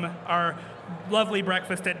from our lovely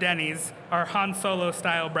breakfast at Denny's, our Han Solo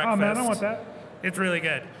style breakfast. Oh, man, I want that. It's really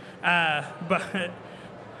good. But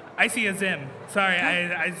I see a Zim. Sorry,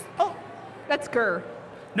 I Oh, that's Gur.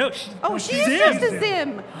 no, Oh, she is Zim. just a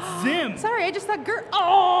Zim. Zim. Sorry, I just thought Gur.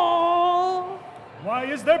 Oh. Why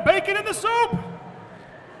is there bacon in the soup?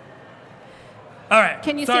 All right.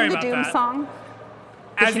 Can you sorry sing the about Doom that. song?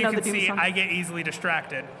 Does As she you know can the Doom see, song? I get easily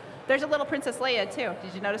distracted. There's a little Princess Leia too.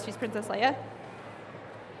 Did you notice she's Princess Leia?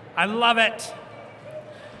 I love it.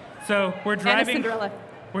 So we're And a driving. Cinderella.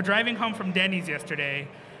 We're driving home from Denny's yesterday,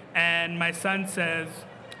 and my son says,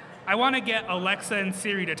 "I want to get Alexa and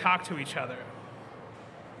Siri to talk to each other."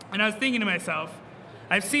 And I was thinking to myself,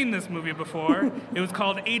 I've seen this movie before. It was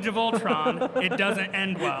called Age of Ultron. It doesn't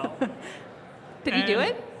end well. Did he do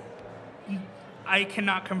And- it? I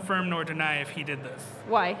cannot confirm nor deny if he did this.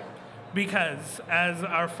 Why? Because, as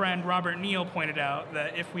our friend Robert Neal pointed out,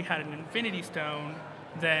 that if we had an Infinity Stone,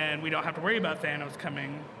 then we don't have to worry about Thanos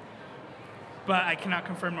coming. But I cannot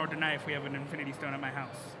confirm nor deny if we have an Infinity Stone at my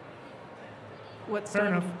house. What Fair stone?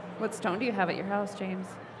 enough. What stone do you have at your house, James?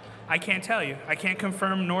 I can't tell you. I can't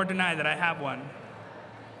confirm nor deny that I have one.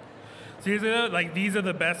 Seriously though, like these are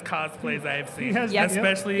the best cosplays I have seen. has- Yep.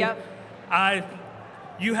 Especially, Yep.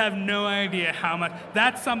 you have no idea how much.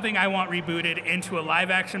 That's something I want rebooted into a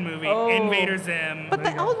live action movie. Oh. Invader Zim. But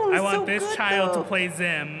the old one was I want so this good, child though. to play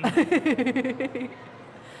Zim.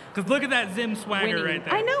 Because look at that Zim swagger Winning. right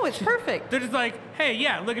there. I know, it's perfect. They're just like, hey,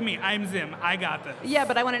 yeah, look at me. I'm Zim. I got this. Yeah,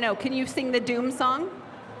 but I want to know, can you sing the Doom song?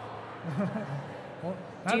 Well,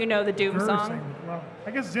 Do you know the Doom Gur song? sang it. Well,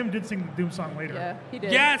 I guess Zim did sing the Doom song later. Yeah, he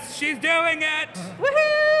did. Yes, she's doing it.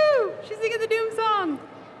 Woohoo! She's singing the Doom song.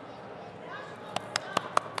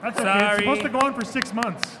 That's okay. Sorry. It's supposed to go on for 6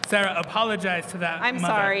 months. Sarah, apologize to that I'm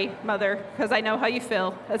mother. sorry, Mother, because I know how you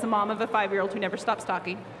feel as a mom of a 5-year-old who never stops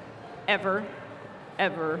talking. Ever.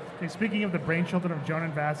 Ever. Okay, speaking of the brainchildren of John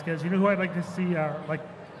and Vasquez, you know who I'd like to see, like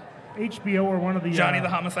HBO or one of the... Johnny the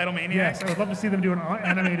Homicidal Maniac? Yes, I would love to see them do an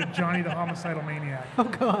animated Johnny the Homicidal Maniac. Oh,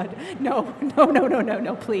 God.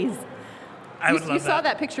 No, please. I would you love saw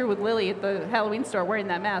that picture with Lily at the Halloween store wearing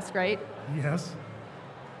that mask, right? Yes.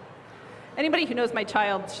 Anybody who knows my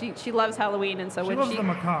child, she loves Halloween, and so She when loves the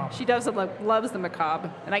macabre. she does loves the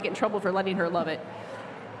macabre, and I get in trouble for letting her love it.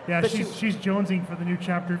 Yeah, But she's jonesing for the new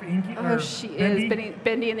chapter of Inky. Oh, she is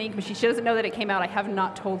Bendy and the Ink Machine. She doesn't know that it came out. I have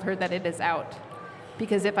not told her that it is out,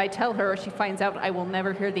 because if I tell her or she finds out, I will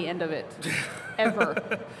never hear the end of it,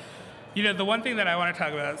 ever. You know, the one thing that I want to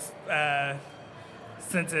talk about is,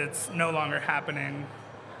 since it's no longer happening,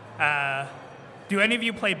 do any of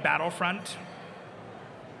you play Battlefront?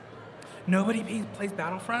 Nobody plays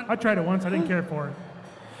Battlefront? I tried it once. I didn't care for it.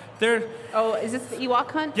 There, Oh, is this the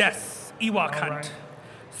Ewok hunt? yes, Ewok All Hunt. right.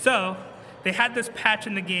 So, they had this patch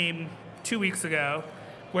in the game 2 weeks ago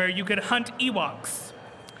where you could hunt Ewoks.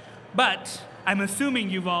 But I'm assuming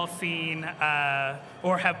you've all seen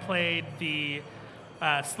or have played the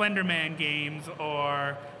Slender Man games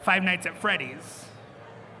or Five Nights at Freddy's.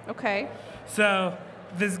 Okay. So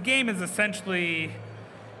this game is essentially,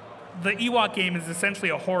 the Ewok game is essentially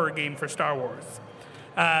a horror game for Star Wars.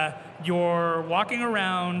 You're walking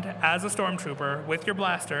around as a stormtrooper with your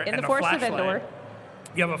blaster In and the a Forest of flashlight. Endor.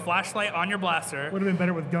 You have a flashlight on your blaster, Would have been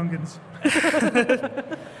better with Gungans.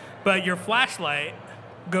 but your flashlight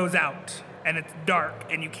goes out and it's dark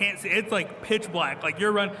and you can't see. It's like pitch black. Like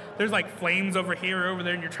there's like flames over here, over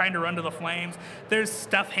there, and you're trying to run to the flames. There's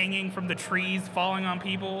stuff hanging from the trees, falling on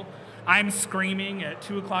people. I'm screaming at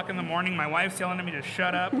 2 o'clock in the morning. My wife's yelling at me to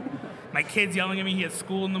shut up. My kid's yelling at me. He has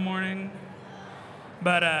school in the morning.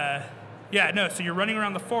 But so you're running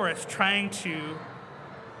around the forest trying to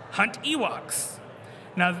hunt Ewoks.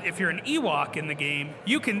 Now, if you're an Ewok in the game,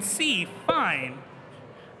 you can see fine,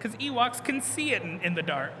 because Ewoks can see it in the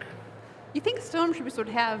dark. You think stormtroopers would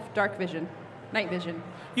have dark vision, night vision,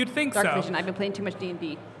 You'd think dark so, vision? I've been playing too much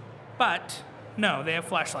D&D. but no, they have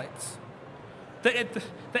flashlights. The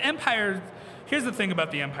Empire, here's the thing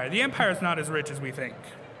about the Empire. The Empire is not as rich as we think.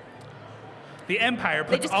 The Empire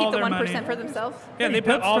They puts just all keep the their 1% money. for themselves Yeah, they Death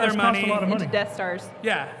put all their Stars cost money a lot of into money. Death Stars.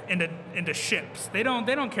 into ships. They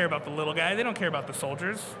don't care about the little guy. They don't care about the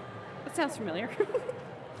soldiers. That sounds familiar.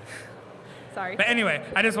 Sorry. But anyway,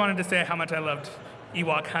 I just wanted to say how much I loved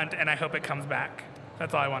Ewok Hunt, and I hope it comes back.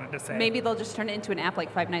 That's all I wanted to say. Maybe they'll just turn it into an app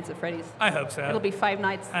like Five Nights at Freddy's. I hope so. It'll be 5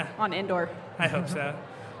 nights on Endor. I hope so.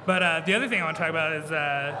 But the other thing I want to talk about is,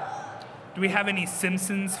 do we have any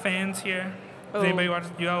Simpsons fans here? Does Oh. anybody watch?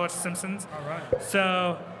 You all watch Simpsons? All right.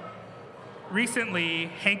 So recently,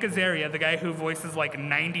 Hank Azaria, the guy who voices like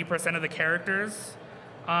 90% of the characters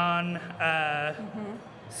on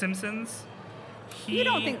Simpsons, You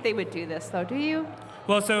don't think they would do this, though, do you?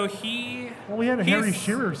 Well, so he. Well, we had a he's- Harry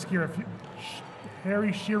Shearer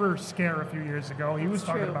scare a few years ago. He was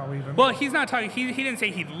talking true. about leaving. Well, he's not talking. He didn't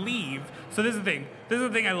say he'd leave. So this is the thing. This is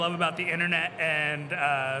the thing I love about the internet and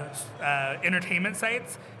entertainment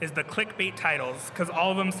sites is the clickbait titles, because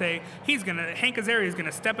all of them say Hank Azaria is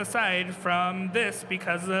gonna step aside from this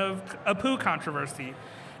because of a poo controversy.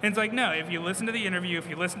 And it's like, no. If you listen to the interview, if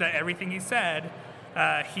you listen to everything he has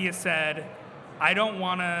said, I don't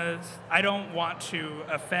want to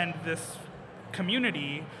offend this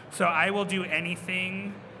community, so I will do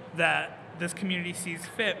anything that this community sees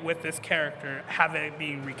fit with this character, have it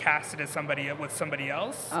being recasted as somebody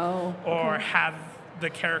else, Oh, or have the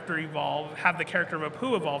character of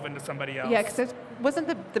Apu evolve into somebody else. Yeah, because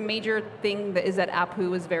wasn't the major thing that is that Apu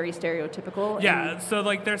was very stereotypical? Yeah, and- so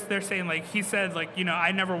like they're saying, like, he said, like,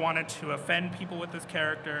 I never wanted to offend people with this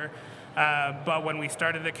character, but when we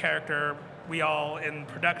started the character, we all in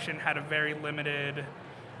production had a very limited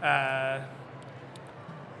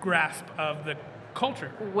grasp of the culture.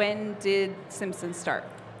 When did Simpsons start?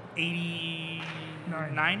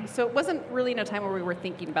 89? So it wasn't really in a time where we were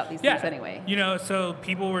thinking about these things anyway. So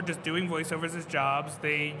people were just doing voiceovers as jobs.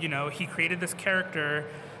 He created this character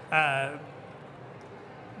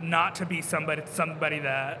not to be somebody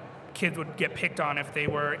that kids would get picked on if they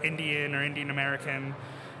were Indian or Indian American.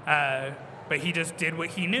 But he just did what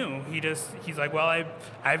he knew. He's like, well,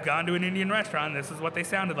 I've gone to an Indian restaurant. This is what they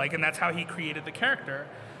sounded like, and that's how he created the character.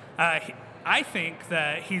 I think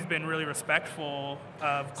that he's been really respectful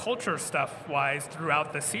of culture stuff-wise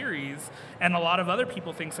throughout the series, and a lot of other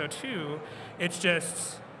people think so too. It's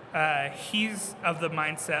just he's of the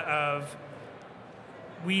mindset of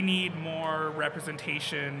we need more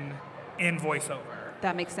representation in voiceover.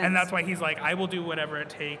 That makes sense. And that's why he's like, I will do whatever it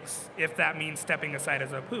takes if that means stepping aside as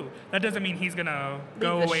Apu. That doesn't mean he's going to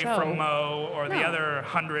go the away show. from Mo or the No. other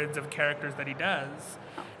hundreds of characters that he does.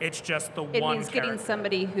 It's just the It one means character. getting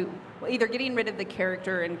somebody who, either getting rid of the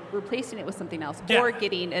character and replacing it with something else, Yeah. or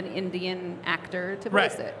getting an Indian actor to Right.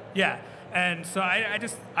 voice it. Yeah. And so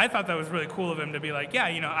I thought that was really cool of him to be like, yeah,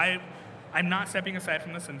 I'm not stepping aside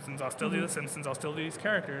from The Simpsons. I'll still do The Simpsons. I'll still do these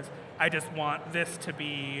characters. I just want this to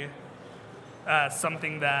be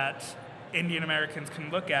something that Indian Americans can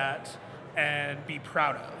look at and be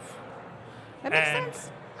proud of. That makes And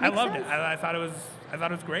sense. I Makes loved sense. it. I thought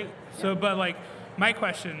it was great. So, but like, my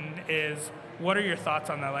question is, what are your thoughts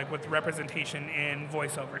on that, like with representation in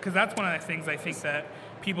voiceover? Because that's one of the things I think that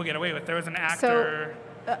people get away with. There was an actor.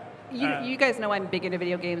 You guys know I'm big into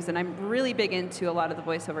video games, and I'm really big into a lot of the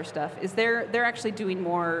voiceover stuff. They're actually doing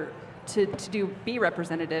more to be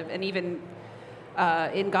representative, and even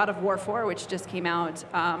in God of War 4, which just came out,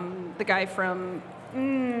 the guy from,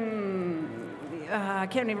 I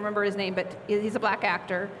can't even remember his name, but he's a black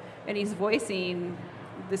actor, and he's voicing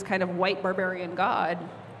this kind of white barbarian god,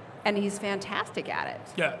 and he's fantastic at it.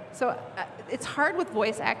 Yeah. So it's hard with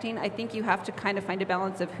voice acting. I think you have to kind of find a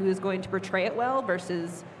balance of who is going to portray it well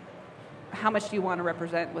versus how much do you want to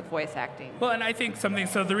represent with voice acting. Well, and I think so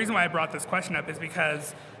the reason why I brought this question up is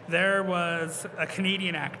because there was a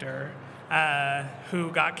Canadian actor who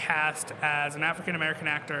got cast as an African-American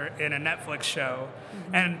actor in a Netflix show.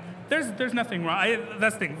 Mm-hmm. And there's nothing wrong.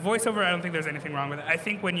 That's the thing. Voiceover, I don't think there's anything wrong with it. I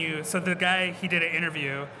think so the guy, he did an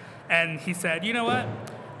interview, and he said, you know what?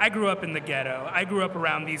 I grew up in the ghetto. I grew up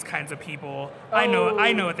around these kinds of people. I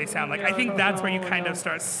know what they sound like. I think that's where you kind of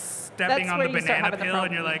start stepping on the banana peel,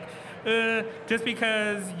 and you're like, just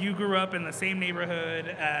because you grew up in the same neighborhood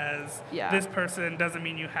as this person doesn't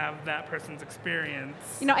mean you have that person's experience.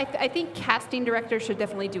 You know, I think casting directors should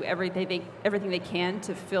definitely do everything they can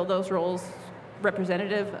to fill those roles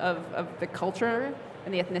representative of the culture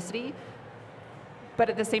and the ethnicity. But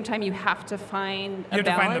at the same time, you have to find a balance. You have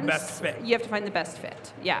to find the best fit. You have to find the best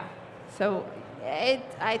fit, yeah. So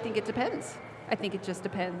I think it depends. I think it just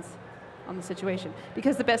depends on the situation.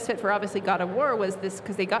 Because the best fit for obviously God of War was this,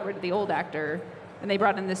 because they got rid of the old actor and they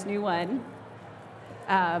brought in this new one.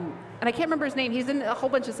 And I can't remember his name. He's in a whole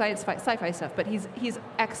bunch of sci-fi stuff, but he's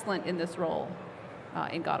excellent in this role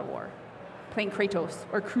in God of War. Playing Kratos,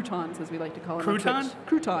 or croutons as we like to call him. Crouton?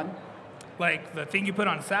 Crouton. Like the thing you put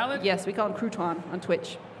on salad? Yes, we call him Crouton on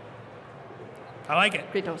Twitch. I like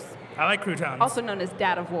it. Kratos. I like croutons. Also known as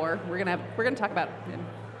Dad of War. We're gonna talk about him.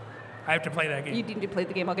 I have to play that game. You need to play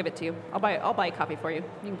the game. I'll give it to you. I'll buy a copy for you.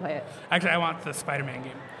 You can play it. Actually, I want the Spider-Man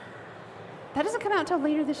game. That doesn't come out until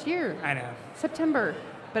later this year. I know. September.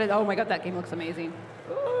 But oh my God, that game looks amazing.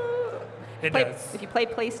 It does. If you play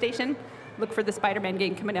PlayStation, look for the Spider-Man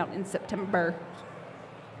game coming out in September.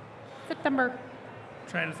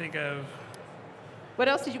 Trying to think of. What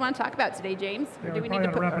else did you want to talk about today, James? Yeah, or do we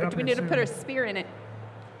need to put a spear in it?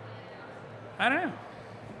 I don't know.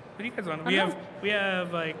 What do you guys want? We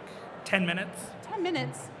have like 10 minutes. 10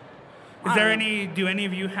 minutes. Do any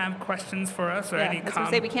of you have questions for us or any comments? I was going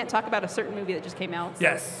to say we can't talk about a certain movie that just came out. So.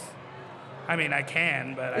 Yes. I mean, I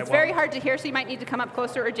can, but it's very hard to hear, so you might need to come up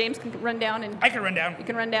closer, or James can run down. I can run down. You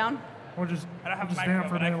can run down? Or just I don't have a stand microphone,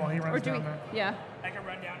 for a minute while he runs down there. Yeah. I can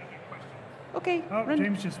run down and get questions. Okay. Oh,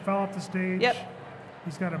 James just fell off the stage. Yep.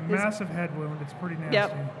 He's got a massive head wound. It's pretty nasty.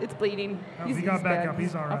 Yep, it's bleeding. Oh, he got back up.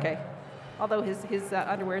 He's all right. Okay. Although his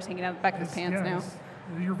underwear is hanging out the back of his pants now.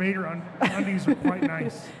 Your Vader undies are quite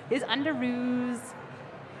nice. His underoos.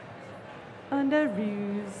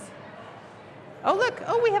 Oh, look.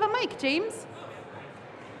 Oh, we have a mic, James.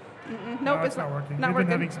 Nope, No, it's not working. We've been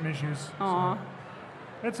having some issues. Aw.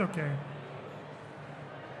 So it's okay.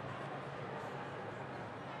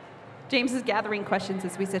 James is gathering questions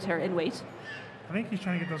as we sit here and wait. I think he's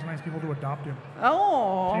trying to get those nice people to adopt him.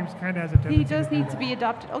 Oh. James kind of has a tendency. He does need to be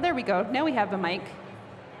adopted. Oh, there we go. Now we have a mic.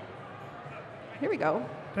 Here we go.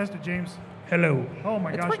 Test it, James. Hello. Oh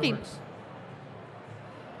my It's gosh, working. it works.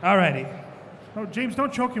 Alrighty. No, James,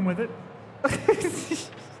 don't choke him with it.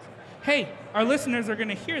 Hey, our listeners are going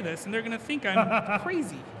to hear this and they're going to think I'm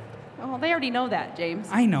crazy. Oh, they already know that, James.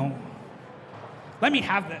 I know. Let me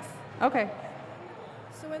have this. Okay.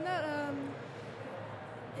 So when that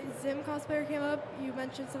Zim cosplayer came up, you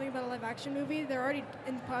mentioned something about a live action movie. They're already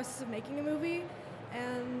in the process of making a movie,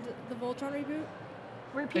 and the Voltron reboot.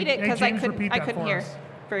 Repeat it, because I couldn't hear.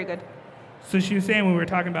 Very good. So she was saying when we were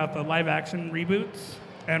talking about the live action reboots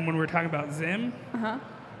and when we were talking about Zim,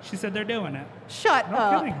 she said they're doing it. Shut No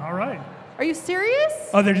up. kidding. All right. Are you serious?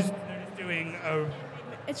 Oh, they're just doing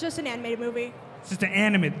It's just an animated movie. it's just an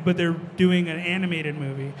animated, but they're doing an animated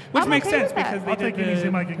movie, which I'm makes okay sense with that. because they I'll did take any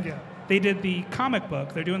Zim I can get, they did the comic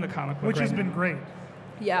book. They're doing the comic book, which right has now. been great.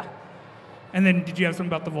 Yeah. And then did you have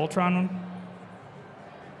something about the Voltron one?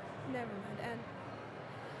 Never mind. And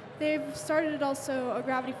they've started also a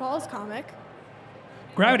Gravity Falls comic.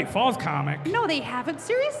 Gravity Falls comic. No, they haven't.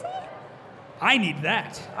 Seriously? I need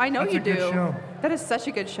that. I know That's you a good do. show. That is such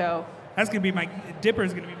a good show. That's gonna be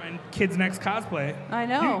Dipper's gonna be my kid's next cosplay. I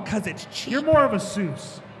know. Because it's cheap. You're more of a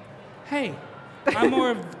Seuss. Hey, I'm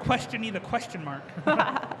more of questiony the question mark.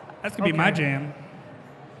 That's gonna be my jam.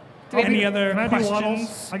 Any other Can I be questions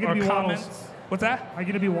Waddles? I get to or be comments? Waddles. What's that? I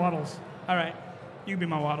get to be Waddles. All right, you can be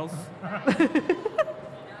my Waddles.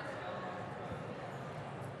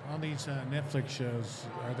 On these Netflix shows,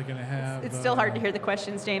 are they going to have? It's still hard to hear the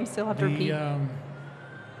questions, James. Still have to repeat.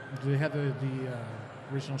 Do they have the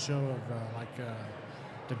original show of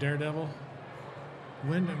the Daredevil?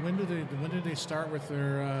 When do they start with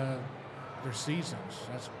their their seasons.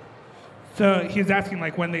 That's So he was asking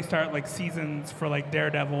like when they start like seasons for like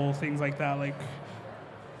Daredevil, things like that. Like,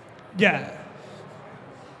 yeah.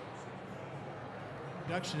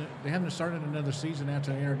 production. They haven't started another season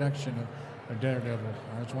after the introduction of Daredevil.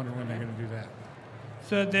 I was wondering when they're going to do that.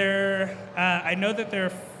 So they're, I know that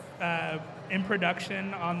they're in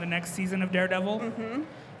production on the next season of Daredevil. Mm-hmm.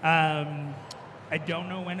 I don't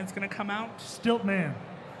know when it's going to come out. Stilt Man.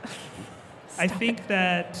 I think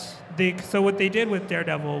that so what they did with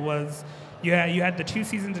Daredevil was you had the 2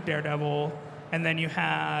 seasons of Daredevil, and then you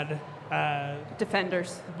had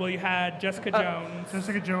Defenders. Well, you had Jessica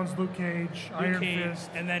Jones, Luke Cage, Iron Fist,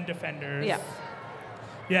 and then Defenders. Yeah.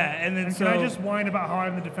 Yeah, and then Can I just whine about how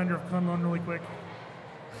I'm the Defender of Kunlun really quick?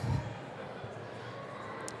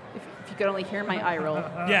 If you could only hear my eye roll.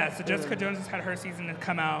 Yeah, so Jessica Jones has had her season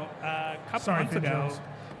come out a couple months Finn ago. Jones.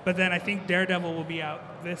 But then I think Daredevil will be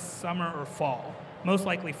out this summer or fall. Most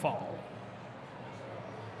likely fall.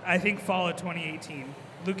 I think fall of 2018.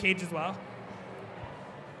 Luke Cage as well.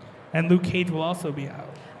 And Luke Cage will also be out.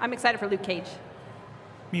 I'm excited for Luke Cage.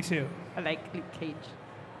 Me too. I like Luke Cage.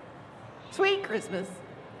 Sweet Christmas.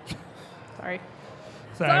 Sorry.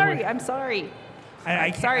 I'm sorry.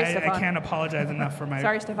 Sorry, I Stefan. can't apologize enough for my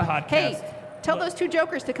Sorry, Stefan. podcast. Hey, tell those 2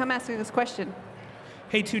 jokers to come ask us a question.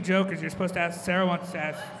 Hey, 2 jokers, you're supposed to ask. Sarah wants to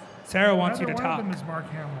ask. Sarah wants you to One talk. of them is Mark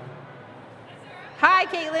Hamill. Hi,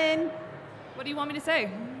 Caitlin. What do you want me to say?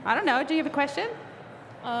 I don't know. Do you have a question?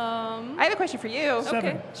 I have a question for you.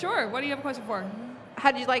 Okay, sure. What do you have a question for?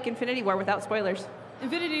 How did you like Infinity War without spoilers?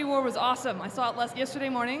 Infinity War was awesome. I saw it yesterday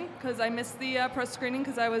morning because I missed the press screening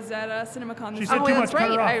because I was at CinemaCon. She said too that's much,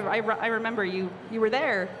 cut right. her off. I remember you. You were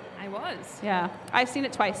there. I was. Yeah. I've seen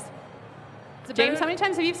it twice. Is it James, better- how many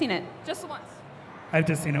times have you seen it? Just the once. I've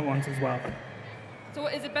just seen it once as well. So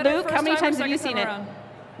is it better Luke, first how many time or times have you second seen time it? around?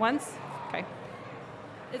 Once? Okay.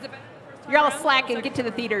 Is it better the first time You're all around or slacking. second Get to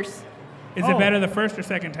the theaters. Is it better the first or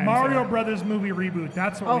second time? Mario Sarah? Brothers movie reboot.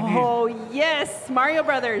 That's what we need. Oh, yes. Mario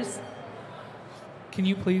Brothers. Can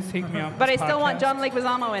you please take me off But I this still want podcast? John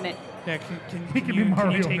Leguizamo in it. Yeah, He can could be you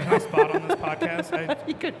Mario take now. my spot on this podcast?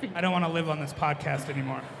 He could be. I don't want to live on this podcast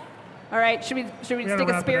anymore. All right. Should we gotta stick a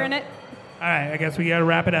wrap it spear up. in it? All right, I guess we got to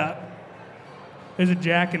wrap it up. There's a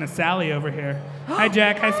Jack and a Sally over here. Hi,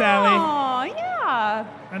 Jack. Hi, Sally. Oh, yeah.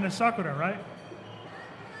 And the Sakura, right?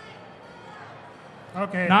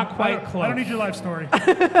 Okay. Not quite I don't close. need your life story.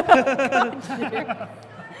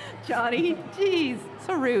 Johnny. Jeez.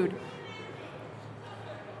 So rude.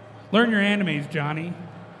 Learn your animes, Johnny.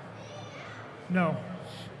 No.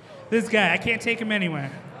 This guy, I can't take him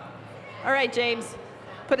anywhere. All right, James.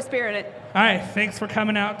 Put a spear in it. All right, thanks for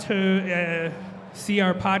coming out to see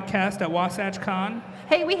our podcast at Wasatch Con.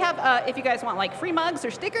 Hey, we have, if you guys want like free mugs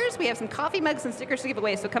or stickers, we have some coffee mugs and stickers to give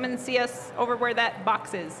away. So come in and see us over where that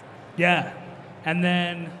box is. Yeah, and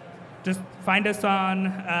then just find us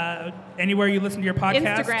on anywhere you listen to your podcast.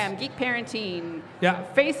 Instagram, Geek Parenting. Yeah.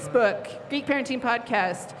 Facebook, Geek Parenting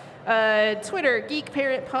Podcast. Twitter, Geek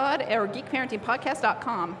Parent Pod, or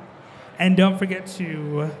geekparentingpodcast.com. And don't forget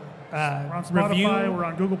to We're on Spotify. review. We're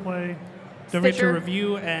on Google Play. Don't forget to Stitcher.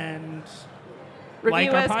 review and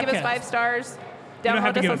Review like our us, give us podcast. 5 stars. You don't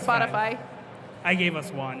have Download to us give on us 5. Spotify. I gave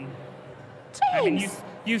us 1. James. I mean,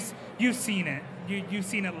 you've seen it. You've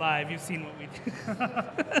seen it live. You've seen what we do.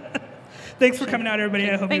 Thanks for coming out,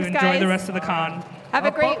 everybody. I hope Thanks, you enjoy guys. the rest of the con. Have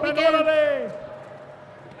a great weekend.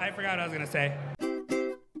 I forgot what I was going to say.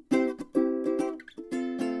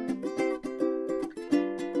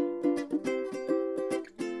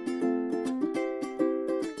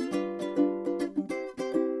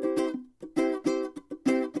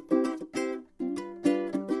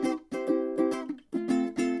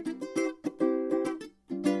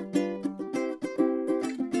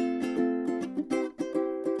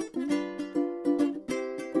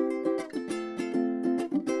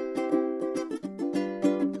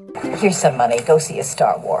 Here's some money. Go see a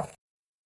Star Wars.